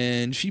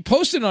 And she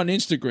posted on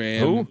Instagram.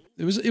 Who?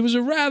 It was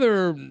a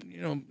rather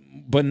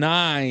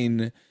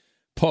benign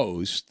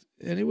post.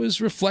 And it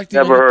was reflecting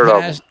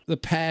on the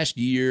past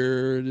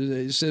year.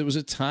 They said it was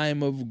a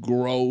time of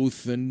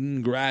growth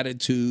and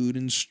gratitude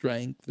and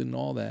strength and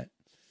all that.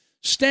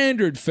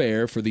 Standard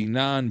fare for the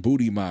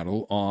non-booty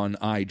model on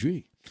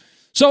IG.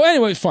 So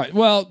anyway, fine.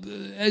 Well,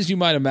 as you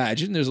might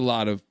imagine, there's a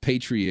lot of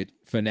Patriot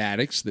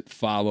fanatics that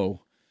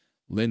follow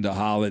Linda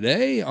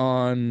Holiday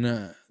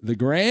on the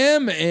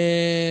gram,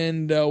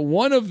 and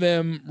one of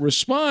them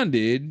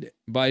responded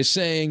by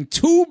saying,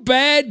 "Too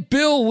bad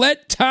Bill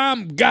let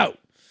Tom go."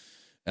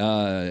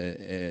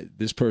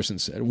 This person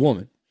said, a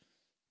woman.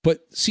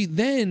 But see,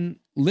 then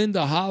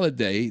Linda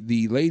Holiday,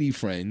 the lady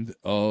friend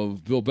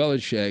of Bill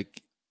Belichick,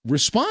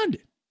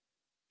 responded.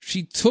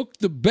 She took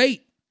the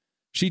bait.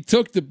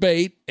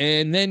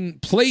 And then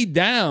played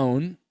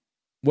down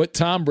what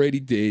Tom Brady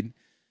did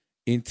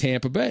in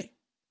Tampa Bay.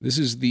 This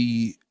is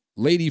the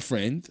lady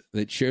friend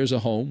that shares a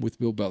home with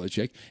Bill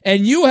Belichick.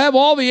 And you have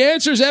all the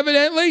answers,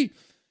 evidently.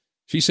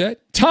 She said,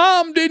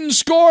 Tom didn't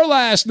score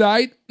last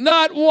night.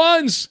 Not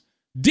once.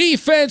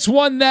 Defense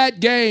won that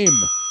game.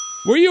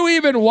 Were you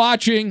even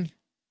watching?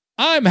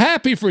 I'm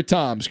happy for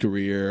Tom's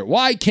career.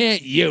 Why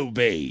can't you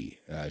be?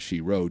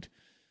 She wrote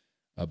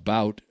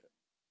about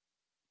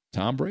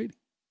Tom Brady.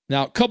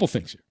 Now, a couple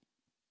things here.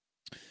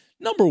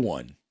 Number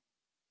one,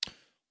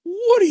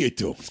 what are you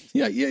doing?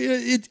 Yeah.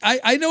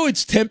 I know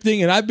it's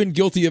tempting, and I've been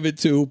guilty of it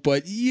too,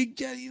 but you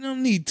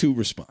don't need to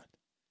respond.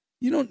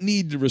 You don't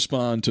need to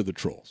respond to the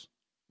trolls.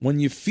 When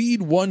you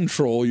feed one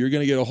troll, you're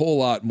going to get a whole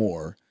lot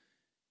more.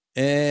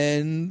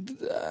 And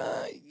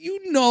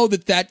you know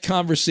that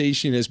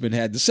conversation has been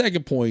had. The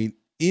second point,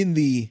 in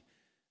the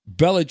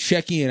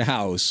Belichickian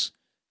house,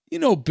 you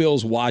know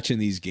Bill's watching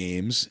these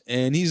games,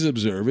 and he's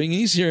observing, and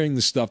he's hearing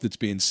the stuff that's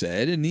being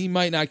said, and he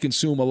might not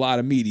consume a lot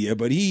of media,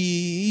 but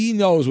he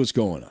knows what's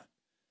going on.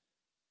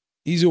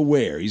 He's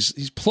aware.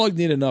 He's plugged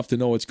in enough to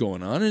know what's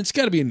going on, and it's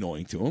got to be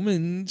annoying to him,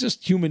 and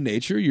just human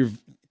nature,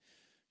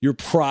 your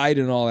pride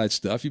and all that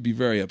stuff, you'd be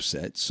very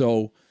upset.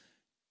 So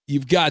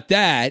you've got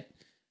that,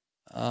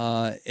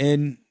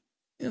 and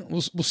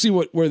we'll see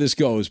where this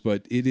goes,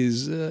 but it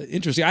is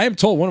interesting. I am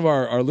told one of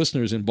our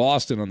listeners in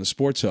Boston on the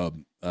Sports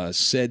Hub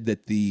said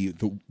that the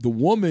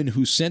woman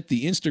who sent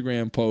the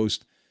Instagram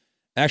post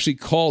actually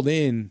called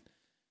in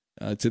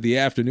to the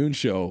afternoon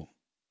show,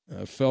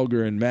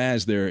 Felger and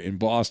Maz there in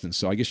Boston.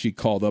 So I guess she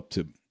called up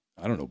to,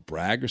 I don't know,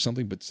 brag or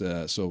something. But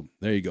so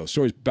there you go.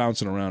 Stories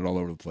bouncing around all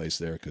over the place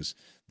there, because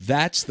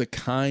that's the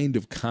kind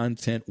of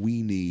content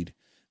we need.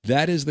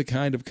 That is the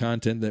kind of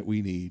content that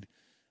we need.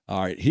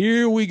 All right,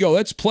 here we go.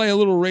 Let's play a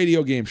little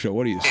radio game show.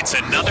 What do you say? It's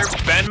another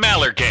Ben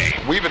Maller game.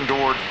 We've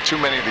endured too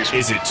many of these.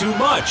 Is it too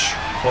much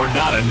or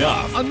not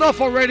enough?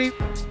 Enough already.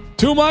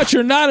 Too much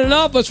or not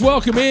enough? Let's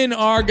welcome in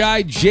our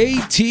guy,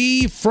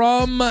 JT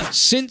from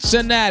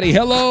Cincinnati.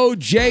 Hello,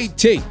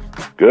 JT.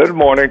 Good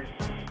morning.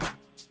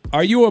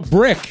 Are you a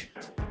brick?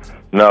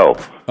 No.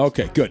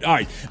 Okay, good. All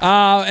right.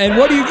 And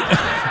what do you...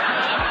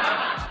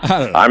 I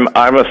don't know.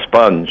 I'm a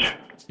sponge.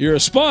 You're a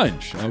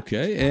sponge.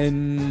 Okay.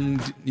 And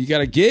you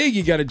got a gig?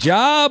 You got a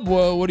job?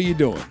 Well, what are you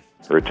doing?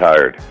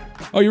 Retired.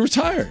 Oh, you're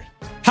retired.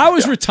 How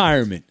is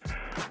retirement?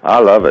 I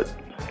love it.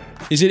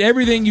 Is it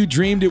everything you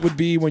dreamed it would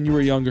be when you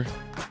were younger?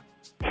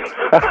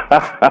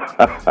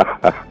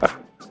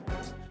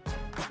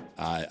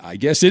 I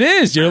guess it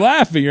is. You're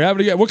laughing. You're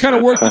having a... What kind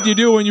of work did you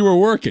do when you were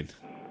working?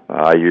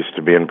 I used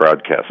to be in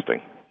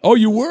broadcasting. Oh,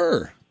 you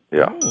were?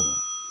 Yeah. Oh.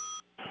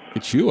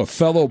 It's you, a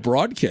fellow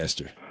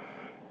broadcaster.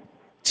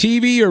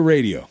 TV or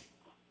radio?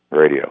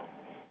 Radio.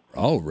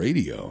 Oh,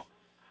 radio.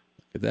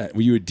 Look at that.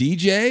 Were you a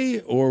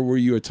DJ or were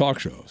you a talk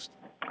show host?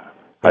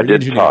 I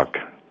did talk.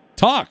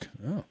 Talk?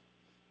 Oh.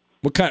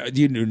 What kind?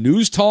 Do you do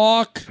news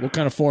talk? What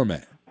kind of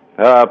format?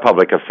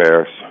 Public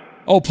affairs.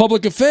 Oh,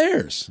 public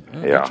affairs.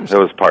 Oh, yeah, it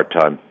was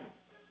part-time.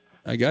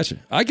 I got you.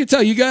 I can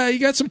tell you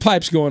got some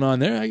pipes going on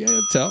there. I got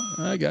to tell.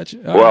 I got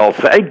you. Well,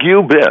 thank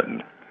you,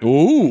 Ben.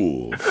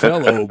 Ooh,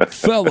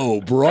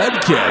 fellow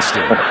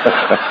broadcaster.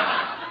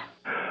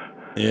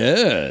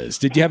 Yes.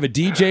 Did you have a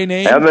DJ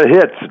name? And the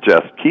hits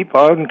just keep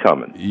on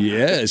coming.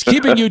 Yes,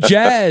 keeping you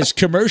jazz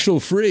commercial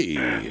free.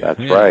 That's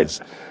right.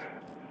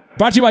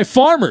 Brought to you by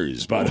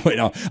Farmers, by the way.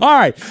 No. All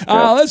right,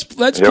 let's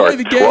play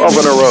the game. 12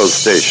 in a row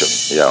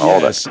station. Yeah,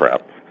 all that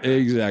crap.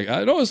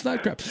 Exactly. No, it's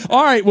not crap.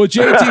 All right, well,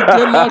 JT,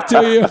 good luck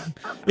to you.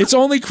 It's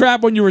only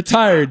crap when you're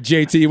retired,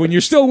 JT. When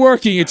you're still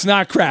working, it's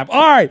not crap. All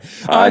right.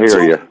 I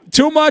hear you.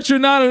 Too much or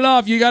not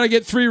enough? You got to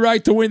get 3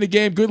 right to win the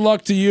game. Good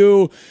luck to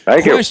you.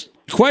 Thank you.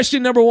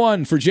 Question number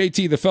 1 for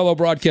JT, the fellow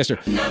broadcaster.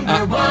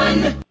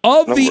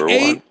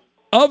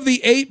 Of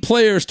the 8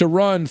 players to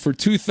run for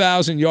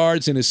 2,000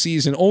 yards in a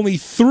season, only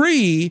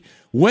 3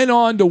 went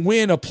on to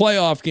win a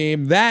playoff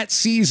game that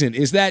season.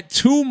 Is that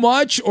too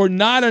much or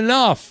not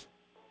enough?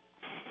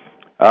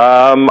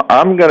 I'm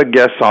going to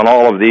guess on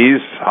all of these.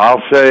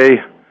 I'll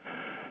say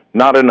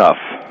not enough.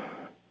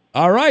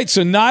 All right,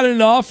 so not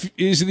enough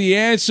is the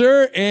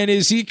answer, and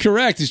is he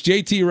correct? Is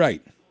JT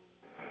right?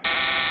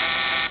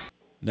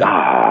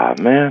 No.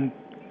 Man.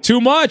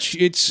 Too much.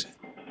 It's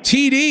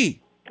TD.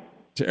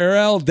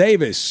 Terrell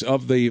Davis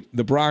of the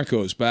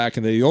Broncos back,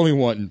 and the only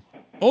one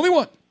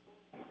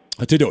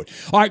to do it.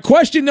 All right,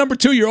 question number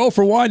 2. You're 0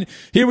 for 1.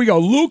 Here we go.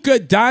 Luka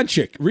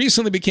Doncic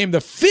recently became the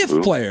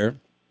 5th player.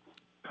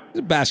 He's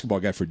a basketball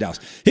guy for Dallas.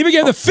 He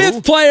became the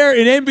 5th player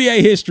in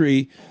NBA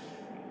history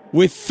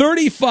with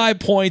 35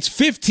 points,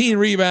 15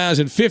 rebounds,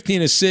 and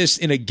 15 assists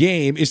in a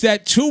game. Is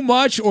that too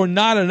much or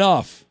not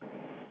enough?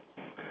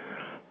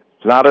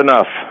 Not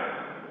enough.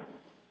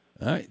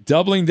 All right,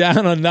 doubling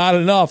down on not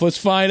enough. Let's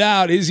find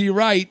out. Is he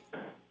right?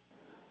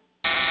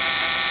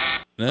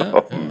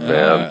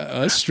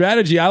 Man.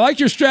 Strategy. I like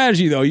your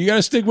strategy, though. You got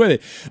to stick with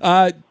it.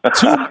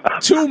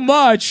 Too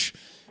much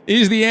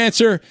is the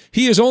answer.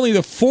 He is only the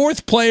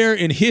 4th player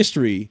in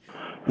history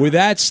with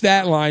that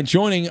stat line,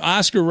 joining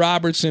Oscar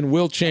Robertson,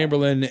 Wilt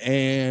Chamberlain,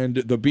 and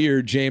the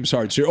Beard, James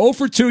Harden. So you're 0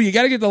 for 2. You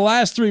got to get the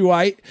last 3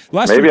 right.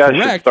 Maybe I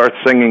should start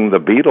singing the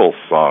Beatles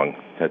song.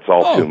 It's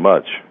all too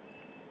much.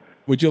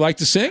 Would you like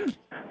to sing?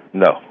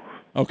 No.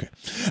 Okay.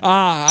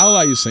 I'll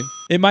allow you to sing.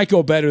 It might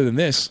go better than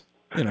this.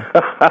 You know.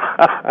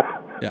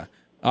 Yeah.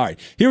 All right.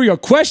 Here we go.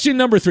 Question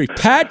number 3.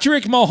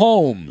 Patrick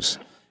Mahomes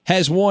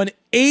has won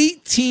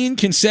 18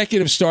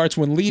 consecutive starts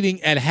when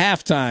leading at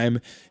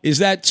halftime. Is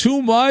that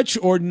too much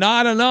or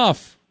not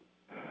enough?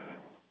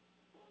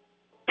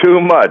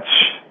 Too much.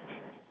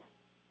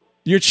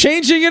 You're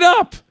changing it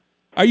up.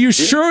 Are you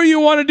sure you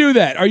want to do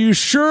that? Are you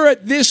sure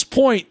at this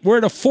point we're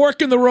at a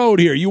fork in the road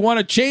here? You want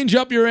to change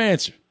up your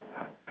answer?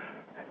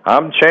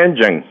 I'm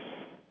changing.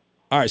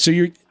 All right, so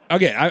you're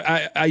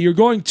you're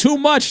going too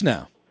much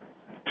now.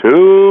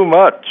 Too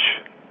much.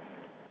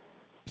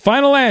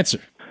 Final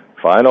answer.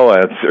 Final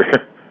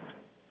answer.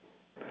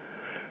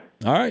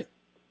 All right.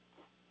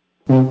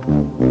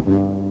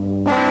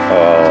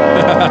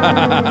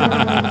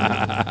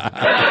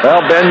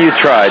 Well, Ben, you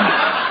tried.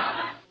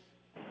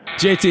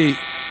 JT.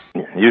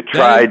 You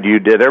tried. You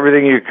did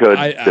everything you could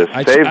to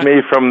save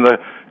me from the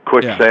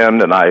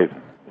quicksand, and I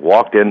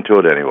walked into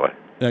it anyway.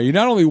 Now, you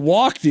not only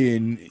walked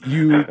in,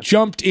 you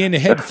jumped in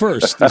head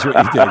first is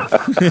what you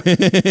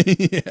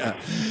did. Yeah.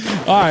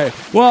 All right.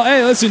 Well,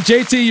 hey, listen,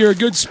 JT, you're a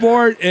good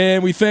sport,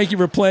 and we thank you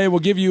for playing.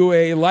 We'll give you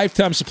a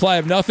lifetime supply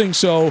of nothing.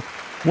 So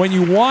when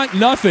you want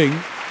nothing,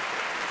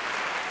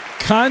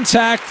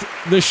 contact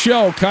the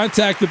show.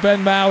 Contact the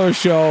Ben Maller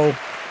Show,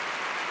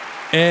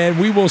 and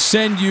we will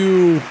send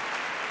you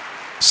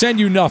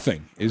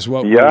nothing is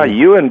what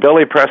you and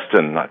Billy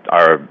Preston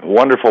are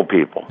wonderful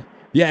people.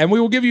 Yeah, and we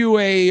will give you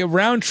a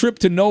round trip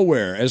to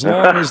nowhere as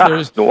long as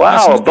there's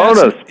wow, a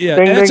bonus.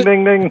 Ding,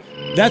 ding, ding.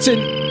 It's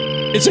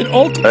an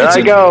Oklahoma. There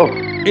I go.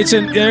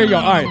 There you go.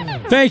 All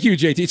right. Thank you,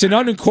 JT. It's an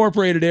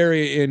unincorporated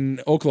area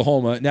in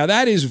Oklahoma. Now,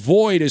 that is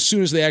void as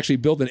soon as they actually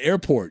build an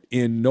airport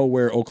in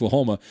Nowhere,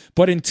 Oklahoma.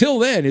 But until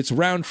then, it's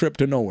round trip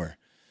to nowhere.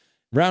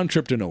 Round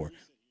trip to nowhere.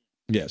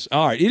 Yes.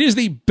 All right. It is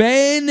the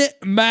Ben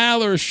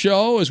Maller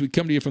Show as we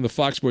come to you from the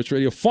Fox Sports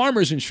Radio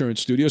Farmers Insurance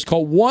Studios.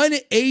 Call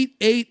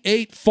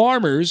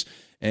 1-888-FARMERS,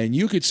 and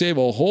you could save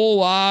a whole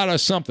lot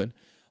of something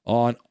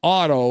on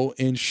auto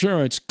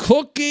insurance.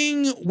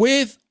 Cooking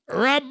with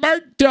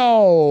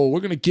Roberto. We're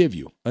going to give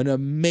you an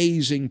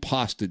amazing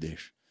pasta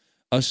dish,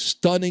 a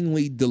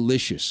stunningly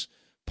delicious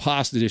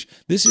pasta dish.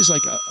 This is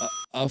like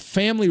a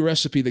family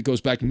recipe that goes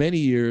back many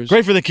years.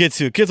 Great for the kids,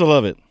 too. Kids will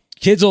love it.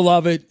 Kids will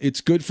love it.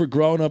 It's good for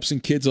grown-ups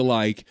and kids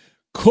alike.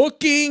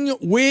 Cooking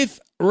with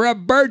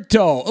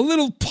Roberto. A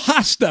little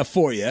pasta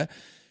for you.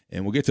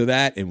 And we'll get to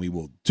that, and we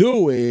will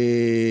do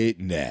it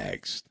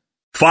next.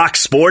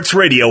 Fox Sports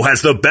Radio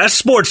has the best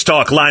sports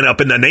talk lineup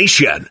in the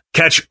nation.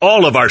 Catch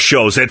all of our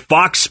shows at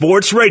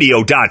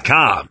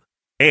foxsportsradio.com.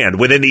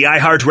 And within the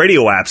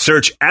iHeartRadio app,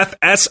 search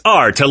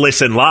FSR to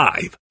listen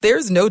live.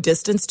 There's no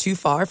distance too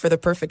far for the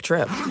perfect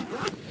trip.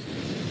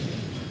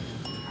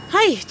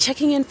 Hi,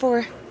 checking in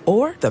for...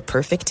 Or the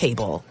perfect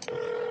table.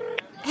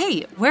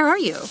 Hey, where are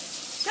you?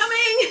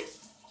 Coming!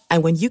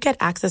 And when you get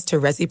access to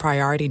Resi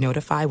Priority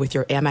Notify with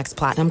your Amex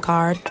Platinum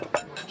card...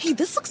 Hey,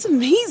 this looks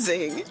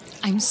amazing.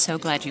 I'm so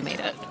glad you made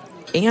it.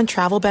 And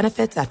travel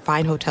benefits at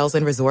fine hotels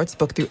and resorts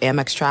booked through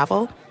Amex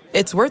Travel,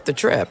 it's worth the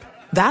trip.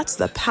 That's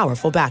the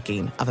powerful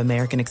backing of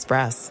American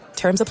Express.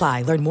 Terms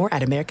apply. Learn more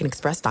at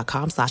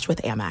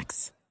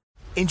americanexpress.com/withAmex.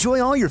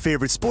 Enjoy all your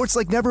favorite sports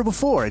like never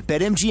before at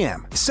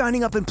BetMGM.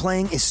 Signing up and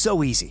playing is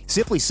so easy.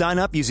 Simply sign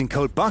up using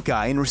code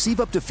Buckeye and receive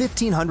up to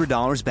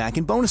 $1,500 back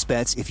in bonus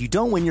bets if you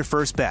don't win your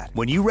first bet.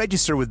 When you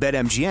register with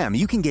BetMGM,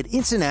 you can get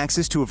instant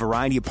access to a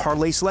variety of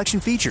parlay selection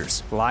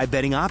features, live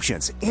betting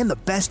options, and the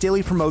best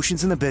daily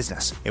promotions in the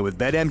business. And with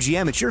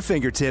BetMGM at your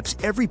fingertips,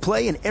 every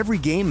play and every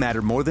game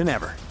matter more than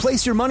ever.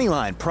 Place your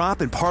moneyline,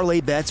 prop, and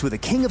parlay bets with the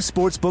king of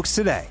sportsbooks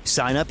today.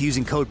 Sign up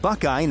using code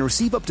Buckeye and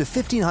receive up to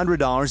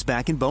 $1,500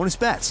 back in bonus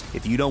bets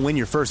if you don't win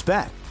your first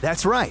bet.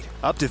 That's right,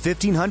 up to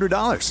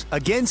 $1,500.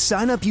 Again,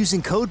 sign up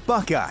using code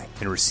Buckeye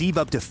and receive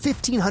up to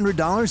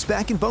 $1,500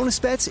 back in bonus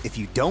bets if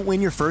you don't win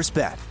your first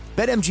bet.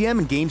 BetMGM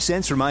and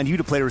GameSense remind you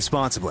to play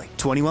responsibly.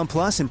 21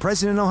 plus and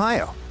present in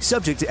Ohio.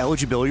 Subject to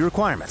eligibility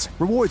requirements.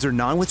 Rewards are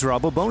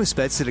non-withdrawable bonus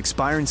bets that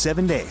expire in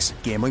 7 days.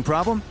 Gambling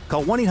problem?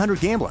 Call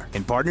 1-800-GAMBLER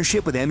in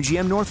partnership with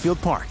MGM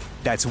Northfield Park.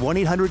 That's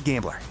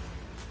 1-800-GAMBLER.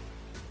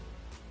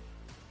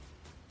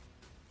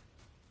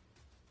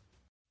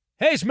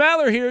 Hey, it's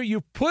Maller here.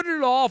 You've put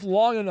it off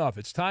long enough.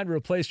 It's time to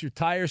replace your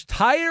tires.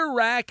 Tire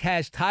Rack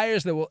has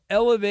tires that will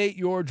elevate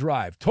your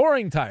drive.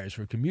 Touring tires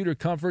for commuter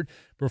comfort,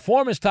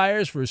 performance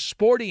tires for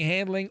sporty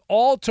handling,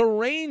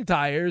 all-terrain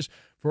tires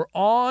for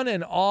on-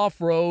 and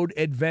off-road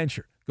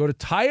adventure. Go to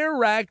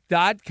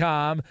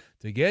TireRack.com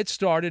to get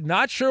started.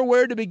 Not sure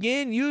where to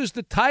begin? Use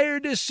the Tire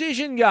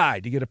Decision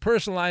Guide to get a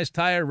personalized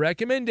tire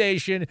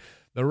recommendation.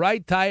 The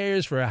right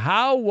tires for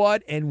how,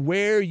 what, and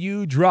where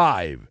you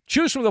drive.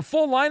 Choose from the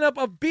full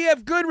lineup of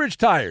BF Goodrich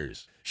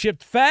tires.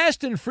 Shipped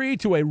fast and free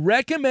to a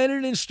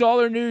recommended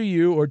installer near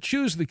you, or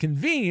choose the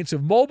convenience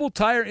of mobile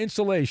tire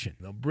installation.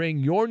 They'll bring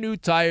your new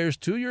tires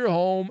to your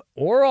home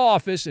or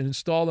office and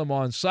install them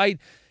on site.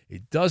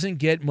 It doesn't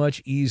get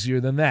much easier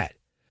than that.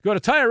 Go to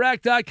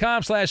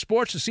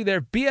TireRack.com/sports to see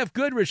their BF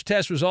Goodrich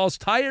test results,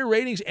 tire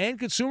ratings, and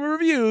consumer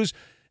reviews.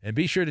 And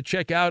be sure to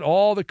check out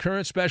all the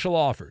current special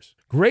offers.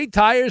 Great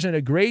tires and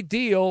a great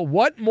deal.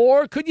 What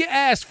more could you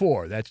ask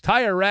for? That's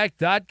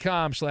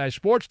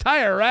TireRack.com/sports.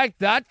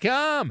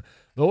 TireRack.com.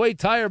 the way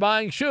tire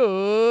buying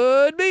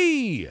should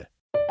be.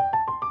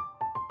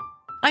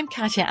 I'm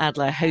Katya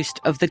Adler, host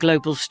of The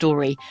Global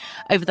Story.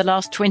 Over the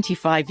last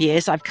 25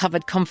 years, I've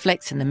covered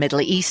conflicts in the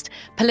Middle East,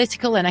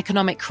 political and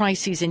economic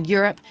crises in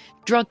Europe,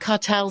 drug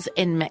cartels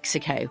in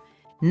Mexico.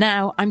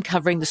 Now I'm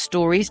covering the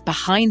stories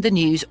behind the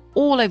news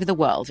all over the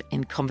world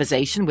in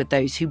conversation with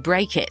those who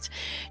break it.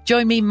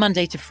 Join me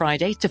Monday to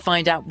Friday to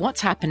find out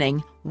what's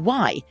happening,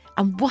 why,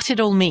 and what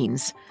it all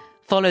means.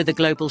 Follow The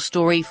Global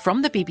Story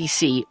from the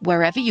BBC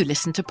wherever you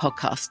listen to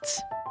podcasts.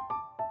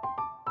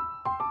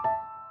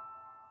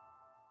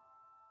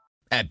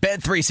 At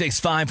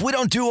Bet365, we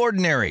don't do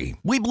ordinary.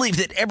 We believe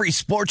that every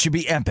sport should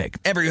be epic.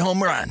 Every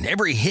home run,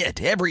 every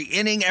hit, every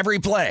inning, every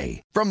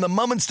play. From the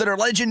moments that are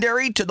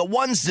legendary to the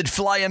ones that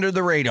fly under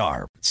the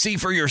radar. See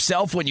for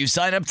yourself when you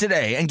sign up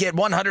today and get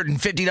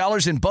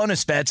 $150 in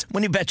bonus bets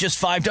when you bet just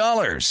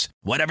 $5.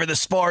 Whatever the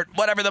sport,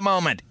 whatever the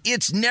moment,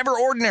 it's never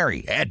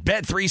ordinary at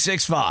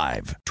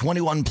Bet365.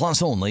 21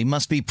 plus only.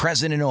 Must be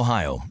present in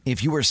Ohio.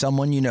 If you or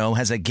someone you know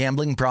has a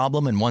gambling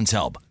problem and wants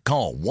help,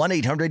 call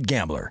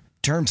 1-800-GAMBLER.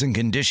 Terms and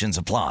conditions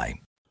apply.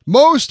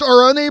 Most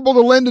are unable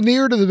to lend an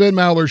ear to the Ben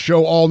Maller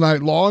Show all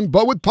night long,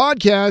 but with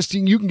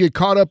podcasting, you can get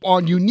caught up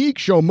on unique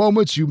show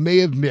moments you may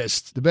have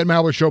missed. The Ben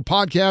Maller Show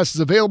podcast is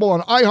available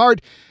on iHeart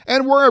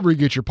and wherever you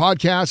get your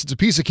podcasts. It's a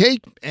piece of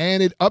cake,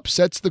 and it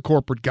upsets the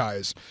corporate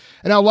guys.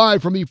 And now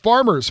live from the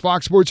Farmers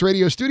Fox Sports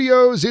Radio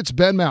studios, it's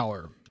Ben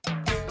Maller.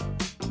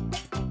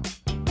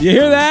 You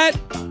hear that?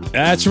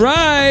 That's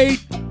right.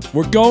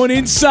 We're going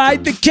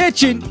inside the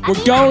kitchen.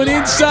 We're going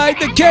inside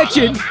the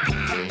kitchen.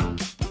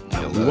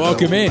 We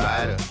welcome in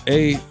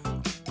a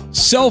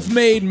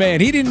self-made man.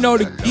 He didn't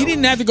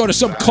have to go to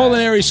some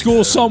culinary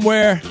school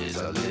somewhere.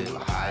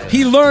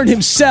 He learned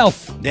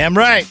himself. Damn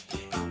right.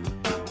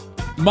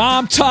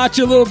 Mom taught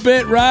you a little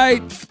bit,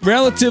 right?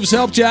 Relatives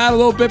helped you out a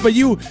little bit, but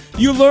you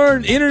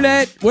learned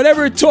internet,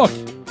 whatever it took.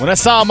 When I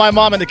saw my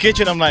mom in the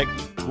kitchen, I'm like,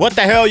 what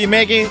the hell are you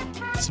making?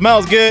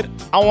 Smells good.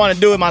 I want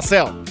to do it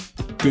myself.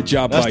 Good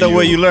job. That's the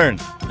way you learn.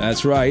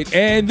 That's right.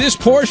 And this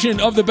portion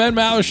of the Ben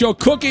Maller Show,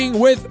 Cooking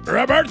with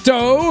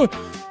Roberto,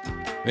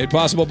 made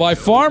possible by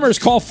Farmers.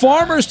 Call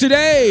Farmers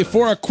today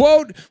for a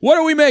quote. What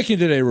are we making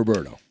today,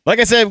 Roberto? Like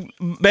I said,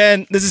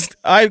 man,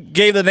 I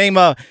gave the name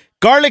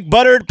garlic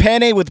buttered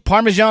penne with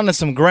Parmesan and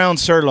some ground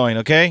sirloin,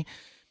 okay?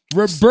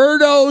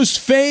 Roberto's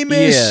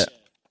famous. Yeah.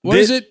 What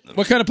is it?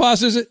 What kind of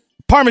pasta is it?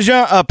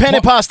 Parmesan,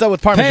 penne pasta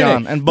with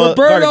Parmesan and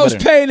Roberto's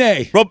penne.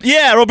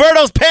 Penne.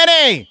 Roberto's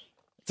penne.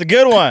 It's a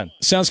good one.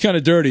 Sounds kind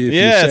of dirty. If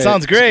yeah, you say it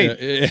sounds great.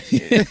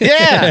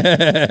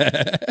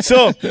 Yeah.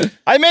 So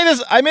I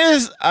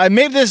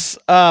made this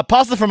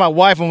pasta for my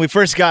wife when we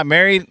first got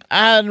married.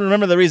 I don't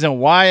remember the reason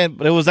why,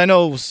 but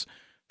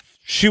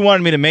she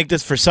wanted me to make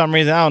this for some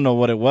reason. I don't know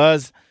what it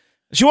was.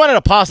 She wanted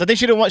a pasta. I think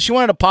she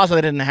wanted a pasta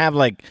that didn't have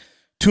like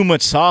too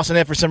much sauce in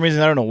it for some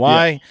reason. I don't know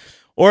why. Yeah.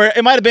 Or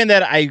it might have been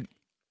that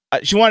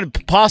she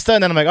wanted pasta,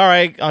 and then I'm like, all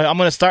right, I'm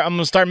gonna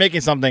start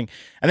making something.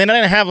 And then I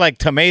didn't have like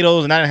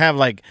tomatoes, and I didn't have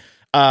like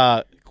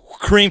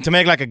cream to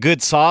make like a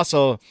good sauce.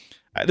 So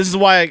this is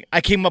why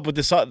I came up with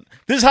this sauce.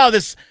 This is how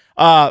this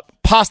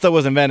pasta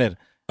was invented.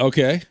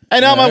 Okay.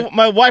 And now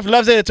my wife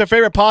loves it. It's her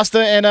favorite pasta,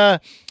 and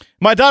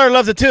my daughter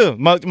loves it too.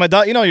 My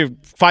daughter, your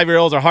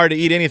 5-year-olds are hard to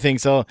eat anything.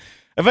 So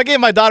if I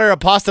gave my daughter a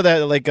pasta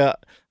that like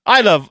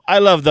I love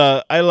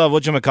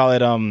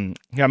whatchamacallit,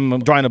 I'm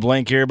drawing a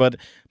blank here, but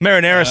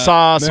marinara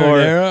sauce or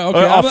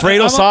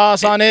Alfredo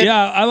sauce on it.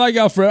 Yeah, I like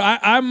Alfredo.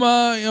 I'm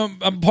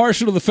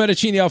partial to the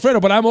fettuccine Alfredo,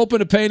 but I'm open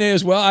to penne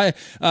as well.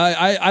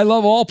 I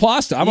love all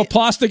pasta. I'm a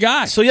pasta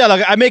guy. So yeah,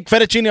 like I make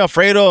fettuccine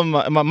Alfredo,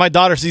 and my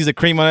daughter sees the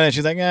cream on it, and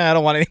she's like, I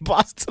don't want any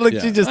pasta. Like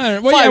she's just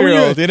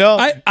 5-year-old,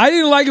 I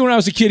didn't like it when I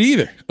was a kid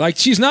either. Like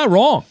she's not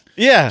wrong.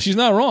 Yeah, she's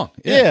not wrong.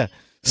 Yeah.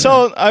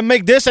 So I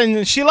make this,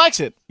 and she likes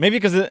it. Maybe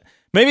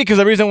because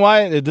the reason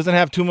why it doesn't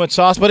have too much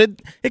sauce, but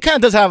it kind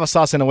of does have a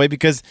sauce in a way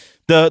because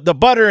the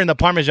butter and the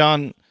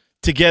Parmesan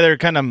together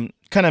kind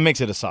of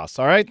makes it a sauce.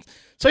 All right.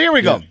 So here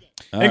we go.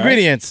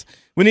 Ingredients. Right.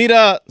 We need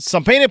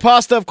some penne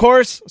pasta, of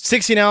course,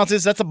 16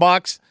 ounces. That's a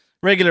box.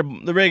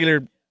 The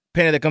regular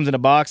penne that comes in a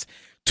box.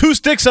 2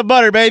 sticks of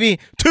butter, baby.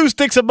 2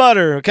 sticks of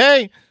butter.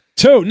 Okay.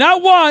 2,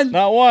 not 1.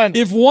 Not 1.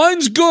 If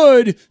 1's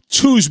good,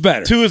 2's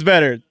better. 2 is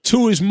better.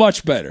 2 is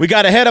much better. We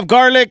got a head of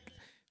garlic.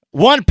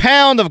 1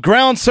 pound of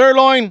ground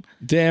sirloin.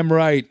 Damn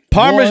right.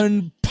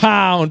 1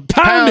 pound.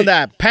 Pound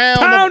that.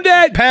 Pound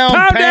it.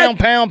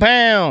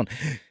 Pound.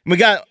 We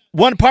got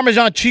 1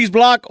 Parmesan cheese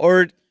block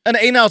or an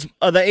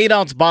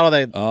 8-ounce bottle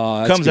that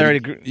comes good.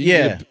 already.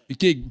 Yeah.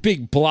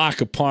 Big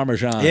block of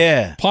Parmesan.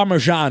 Yeah.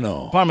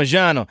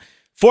 Parmigiano.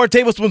 4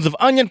 tablespoons of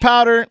onion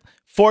powder.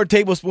 4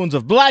 tablespoons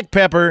of black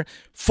pepper.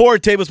 4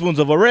 tablespoons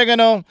of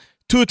oregano.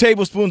 2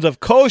 tablespoons of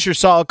kosher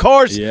salt, of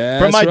course,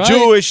 for my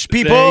Jewish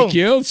people. Thank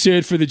you. Let's hear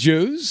it for the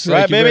Jews.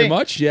 Thank you very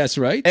much. Yes,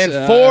 right. And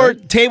 4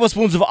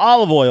 tablespoons of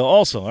olive oil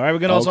also. All right, we're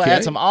going to also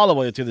add some olive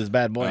oil to this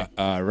bad boy.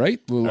 All right.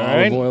 A little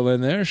olive oil in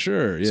there,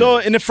 sure. Yeah. So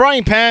in the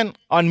frying pan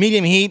on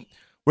medium heat,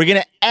 we're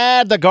going to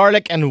add the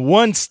garlic and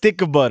 1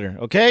 stick of butter,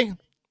 okay?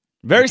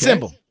 Very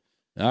simple.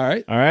 All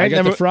right. right. I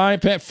got the frying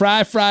pan.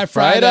 Fry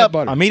it up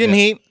on medium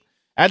heat.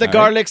 Add the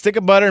garlic, stick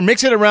of butter,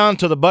 mix it around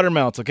till the butter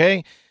melts,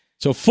 okay?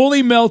 So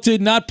fully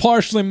melted, not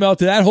partially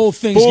melted. That whole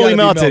thing's fully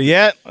melted.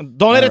 Yeah.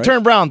 Don't let it right.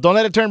 turn brown. Don't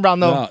let it turn brown,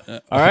 though.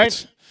 All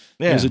right?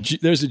 Yeah.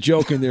 There's a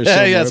joke in there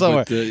somewhere. Yeah,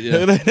 somewhere.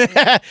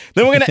 But,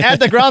 then we're going to add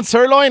the ground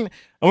sirloin, and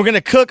we're going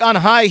to cook on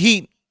high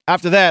heat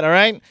after that, all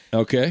right?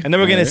 Okay. And then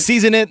we're going to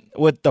season it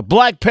with the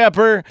black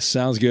pepper.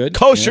 Sounds good.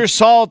 Kosher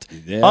salt,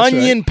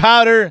 onion right.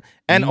 powder,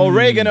 and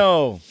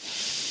oregano.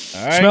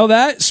 All right? Smell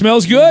that?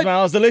 Smells good? It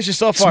smells delicious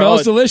so far.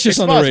 Smells delicious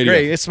on the radio.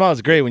 Great. It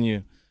smells great when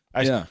you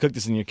cook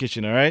this in your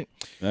kitchen, all right?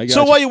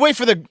 So while you wait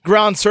for the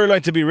ground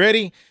sirloin to be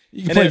ready,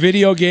 you can play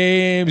video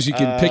games. You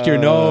can pick your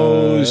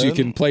nose. You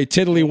can play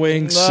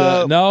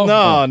tiddlywinks.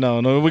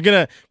 No.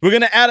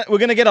 We're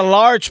gonna get a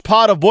large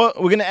pot of boil.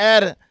 We're gonna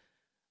add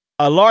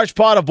a large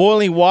pot of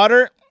boiling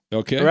water.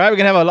 Okay. All right. We're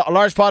gonna have a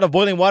large pot of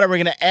boiling water. We're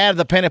gonna add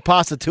the penne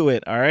pasta to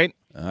it. All right.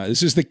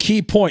 This is the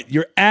key point.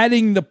 You're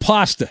adding the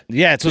pasta.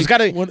 Yeah. So it's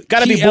gotta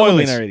be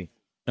boiling already.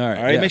 All right.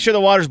 All right. Make sure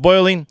the water's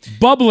boiling.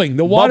 Bubbling.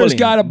 The water's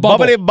got to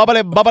bubble.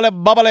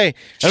 Bubbly.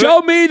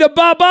 Show me the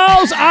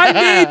bubbles. I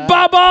need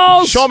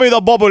bubbles. Show me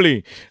the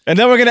bubbly. And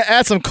then we're going to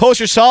add some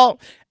kosher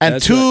salt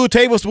and 2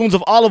 tablespoons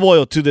of olive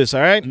oil to this, all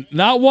right?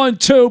 Not 1,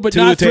 2, but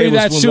not 3.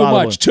 That's too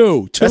much.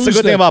 2. That's the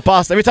good thing about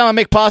pasta. Every time I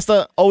make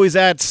pasta, always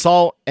add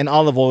salt and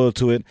olive oil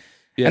to it.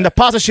 Yeah. And the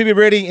pasta should be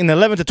ready in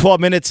 11 to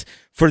 12 minutes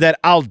for that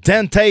al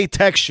dente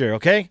texture,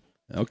 okay?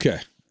 Okay.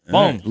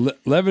 Boom. Right.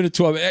 11 to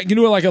 12. You can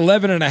do it like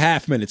 11 and a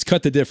half minutes.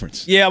 Cut the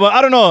difference. Yeah, but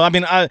I don't know. I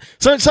mean,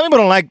 some people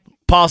don't like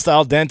pasta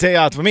al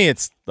dente. For me,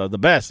 it's the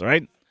best,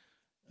 right?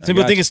 Some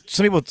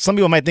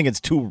people might think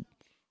it's too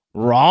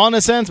raw in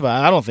a sense, but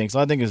I don't think so.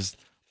 I think it's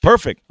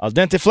perfect. Al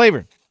dente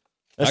flavor.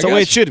 That's the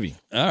way it should be.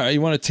 All right.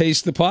 You want to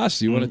taste the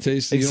pasta? You want to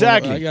taste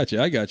exactly. I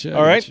got you.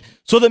 All right.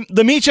 So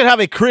the meat should have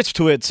a crisp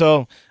to it.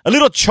 So a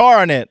little char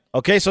on it.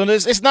 Okay. So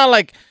it's not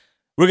like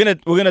we're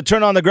gonna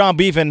turn on the ground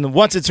beef, and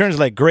once it turns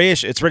like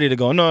grayish, it's ready to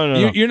go.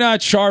 No. You're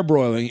not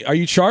charbroiling. Are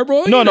you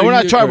charbroiling? No, we're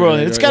not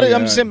charbroiling. It's gotta.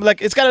 I'm saying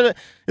like it's gotta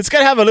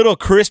have a little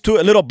crisp to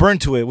it, a little burn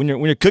to it when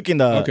you're cooking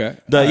the. Okay.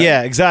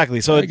 Yeah,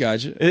 exactly. So I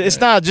got you. It's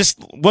not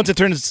just once it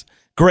turns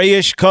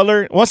grayish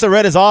color. Once the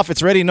red is off,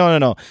 it's ready.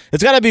 No.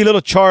 It's gotta be a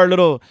little char, a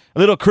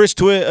little crisp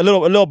to it, a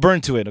little burn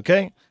to it.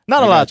 Okay.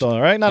 Not a lot though.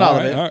 All right. Not all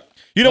of it. Right.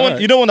 You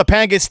know when the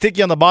pan gets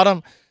sticky on the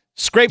bottom,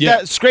 scrape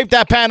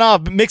that pan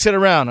off, mix it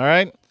around. All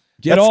right.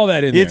 Get all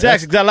that in there.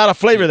 Exactly. It's got a lot of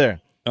flavor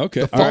there.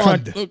 Okay.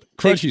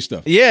 Crunchy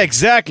stuff. Yeah,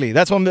 exactly.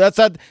 That's what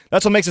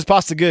makes this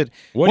pasta good.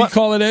 What do you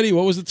call it, Eddie?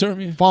 What was the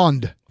term?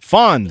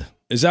 Fond.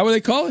 Is that what they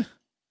call it?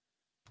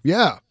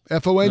 Yeah.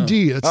 FOND. That's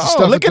the Oh,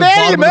 stuff look at at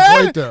the Eddie, bottom of the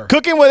plate man. there.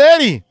 Cooking with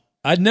Eddie.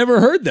 I'd never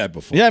heard that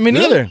before. Yeah, me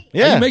neither.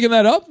 Yeah. Are you making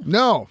that up?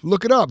 No.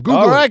 Look it up.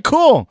 Google All right,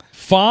 cool.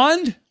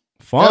 Fond?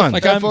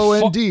 Fond.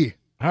 FOND.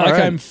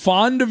 I'm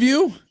fond of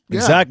you? Yeah.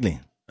 Exactly.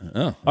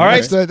 Oh, all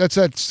right. That's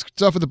that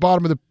stuff at the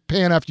bottom of the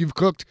pan after you've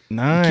cooked.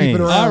 Nice. Keep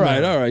it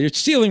around. All right. You're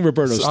stealing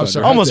Roberto's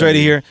thunder. Almost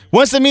ready here.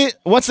 Once the meat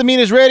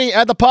is ready,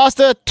 add the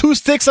pasta, 2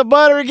 sticks of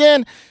butter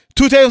again,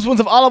 2 tablespoons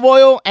of olive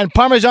oil, and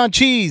Parmesan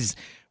cheese.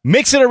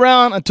 Mix it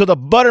around until the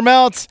butter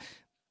melts.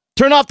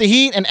 Turn off the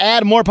heat and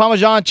add more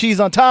Parmesan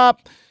cheese on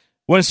top.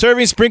 When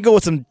serving, sprinkle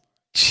with some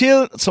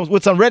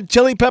red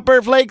chili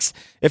pepper flakes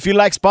if you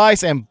like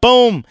spice, and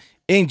boom,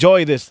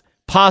 enjoy this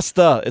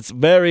pasta. It's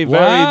very,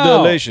 very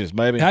delicious,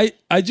 baby.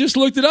 I just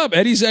looked it up.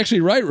 Eddie's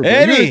actually right, Roberto.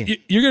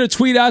 Eddie. You're going to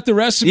tweet out the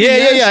recipe?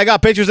 Yeah. I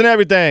got pictures and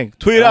everything.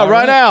 Tweet it out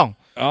right now.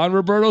 On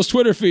Roberto's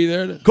Twitter feed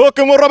there.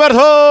 Cooking with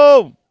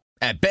Roberto.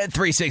 At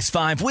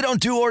Bet365, we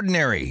don't do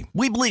ordinary.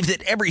 We believe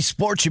that every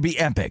sport should be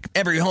epic.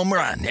 Every home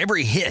run,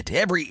 every hit,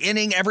 every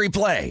inning, every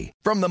play.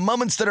 From the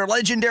moments that are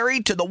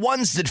legendary to the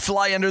ones that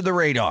fly under the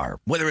radar.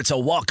 Whether it's a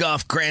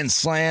walk-off grand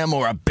slam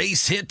or a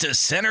base hit to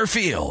center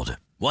field.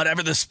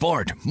 Whatever the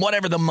sport,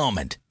 whatever the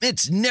moment,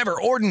 it's never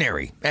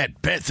ordinary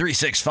at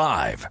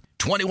Bet365.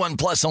 21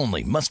 plus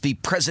only. Must be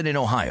present in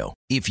Ohio.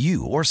 If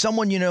you or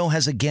someone you know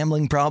has a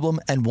gambling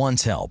problem and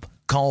wants help,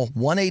 call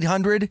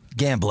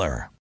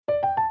 1-800-GAMBLER.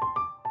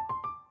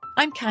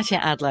 I'm Katya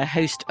Adler,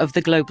 host of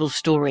The Global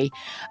Story.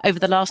 Over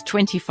the last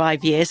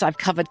 25 years, I've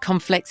covered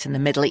conflicts in the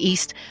Middle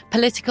East,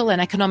 political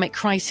and economic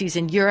crises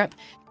in Europe,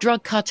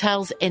 drug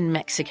cartels in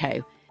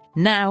Mexico.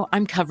 Now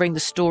I'm covering the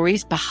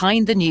stories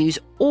behind the news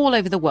all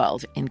over the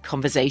world in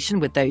conversation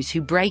with those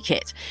who break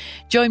it.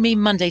 Join me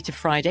Monday to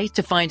Friday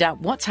to find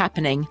out what's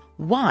happening,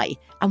 why,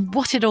 and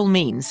what it all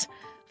means.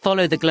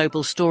 Follow The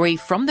Global Story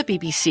from the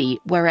BBC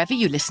wherever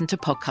you listen to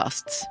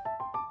podcasts.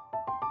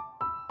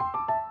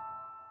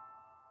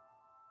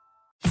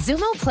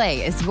 Xumo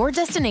Play is your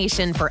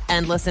destination for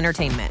endless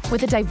entertainment.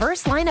 With a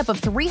diverse lineup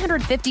of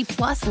 350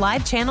 plus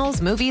live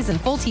channels, movies,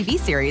 and full TV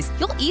series,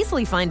 you'll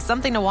easily find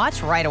something to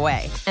watch right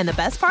away. And the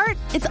best part?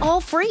 It's all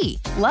free.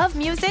 Love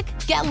music?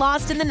 Get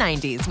lost in the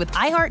 90s with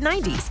iHeart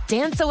 90s.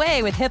 Dance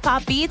away with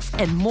hip-hop beats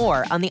and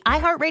more on the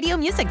iHeartRadio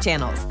music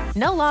channels.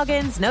 No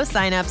logins, no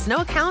signups, no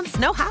accounts,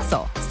 no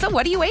hassle. So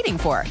what are you waiting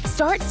for?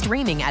 Start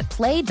streaming at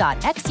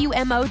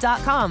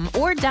play.xumo.com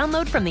or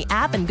download from the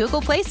app and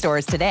Google Play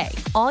stores today.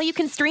 All you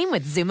can stream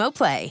with Xumo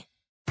Play.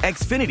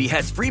 Xfinity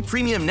has free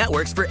premium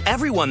networks for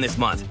everyone this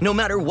month, no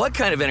matter what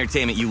kind of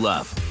entertainment you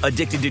love.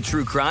 Addicted to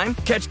true crime?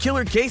 Catch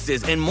killer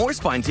cases and more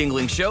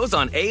spine-tingling shows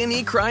on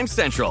A&E Crime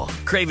Central.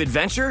 Crave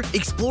adventure?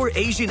 Explore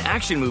Asian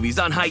action movies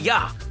on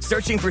Hi-Ya.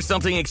 Searching for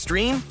something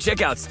extreme?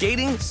 Check out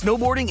skating,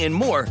 snowboarding, and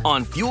more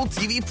on Fuel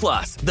TV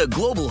Plus, the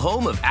global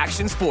home of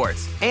action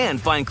sports.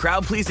 And find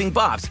crowd-pleasing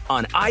bops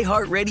on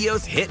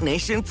iHeartRadio's Hit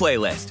Nation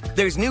playlist.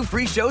 There's new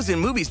free shows and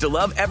movies to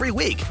love every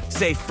week.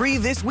 Say free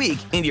this week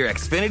in your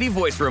Xfinity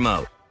voice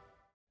remote.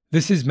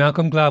 This is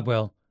Malcolm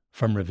Gladwell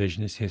from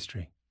Revisionist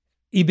History.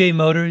 eBay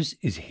Motors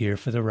is here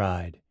for the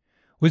ride.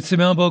 With some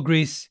elbow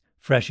grease,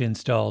 fresh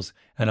installs,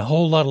 and a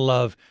whole lot of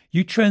love,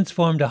 you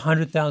transformed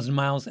 100,000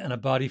 miles and a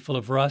body full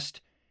of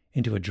rust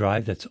into a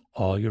drive that's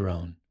all your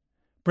own.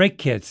 Brake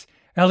kits,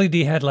 LED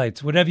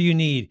headlights, whatever you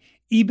need,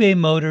 eBay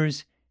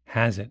Motors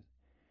has it.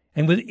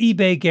 And with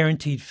eBay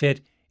Guaranteed Fit,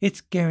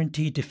 it's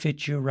guaranteed to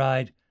fit your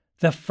ride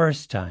the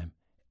first time,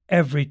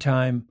 every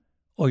time,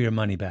 or your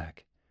money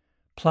back.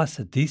 Plus,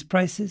 at these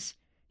prices,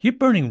 you're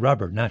burning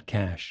rubber, not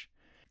cash.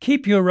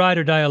 Keep your ride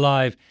or die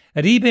alive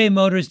at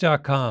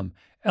ebaymotors.com.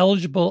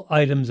 Eligible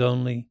items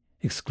only.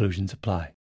 Exclusions apply.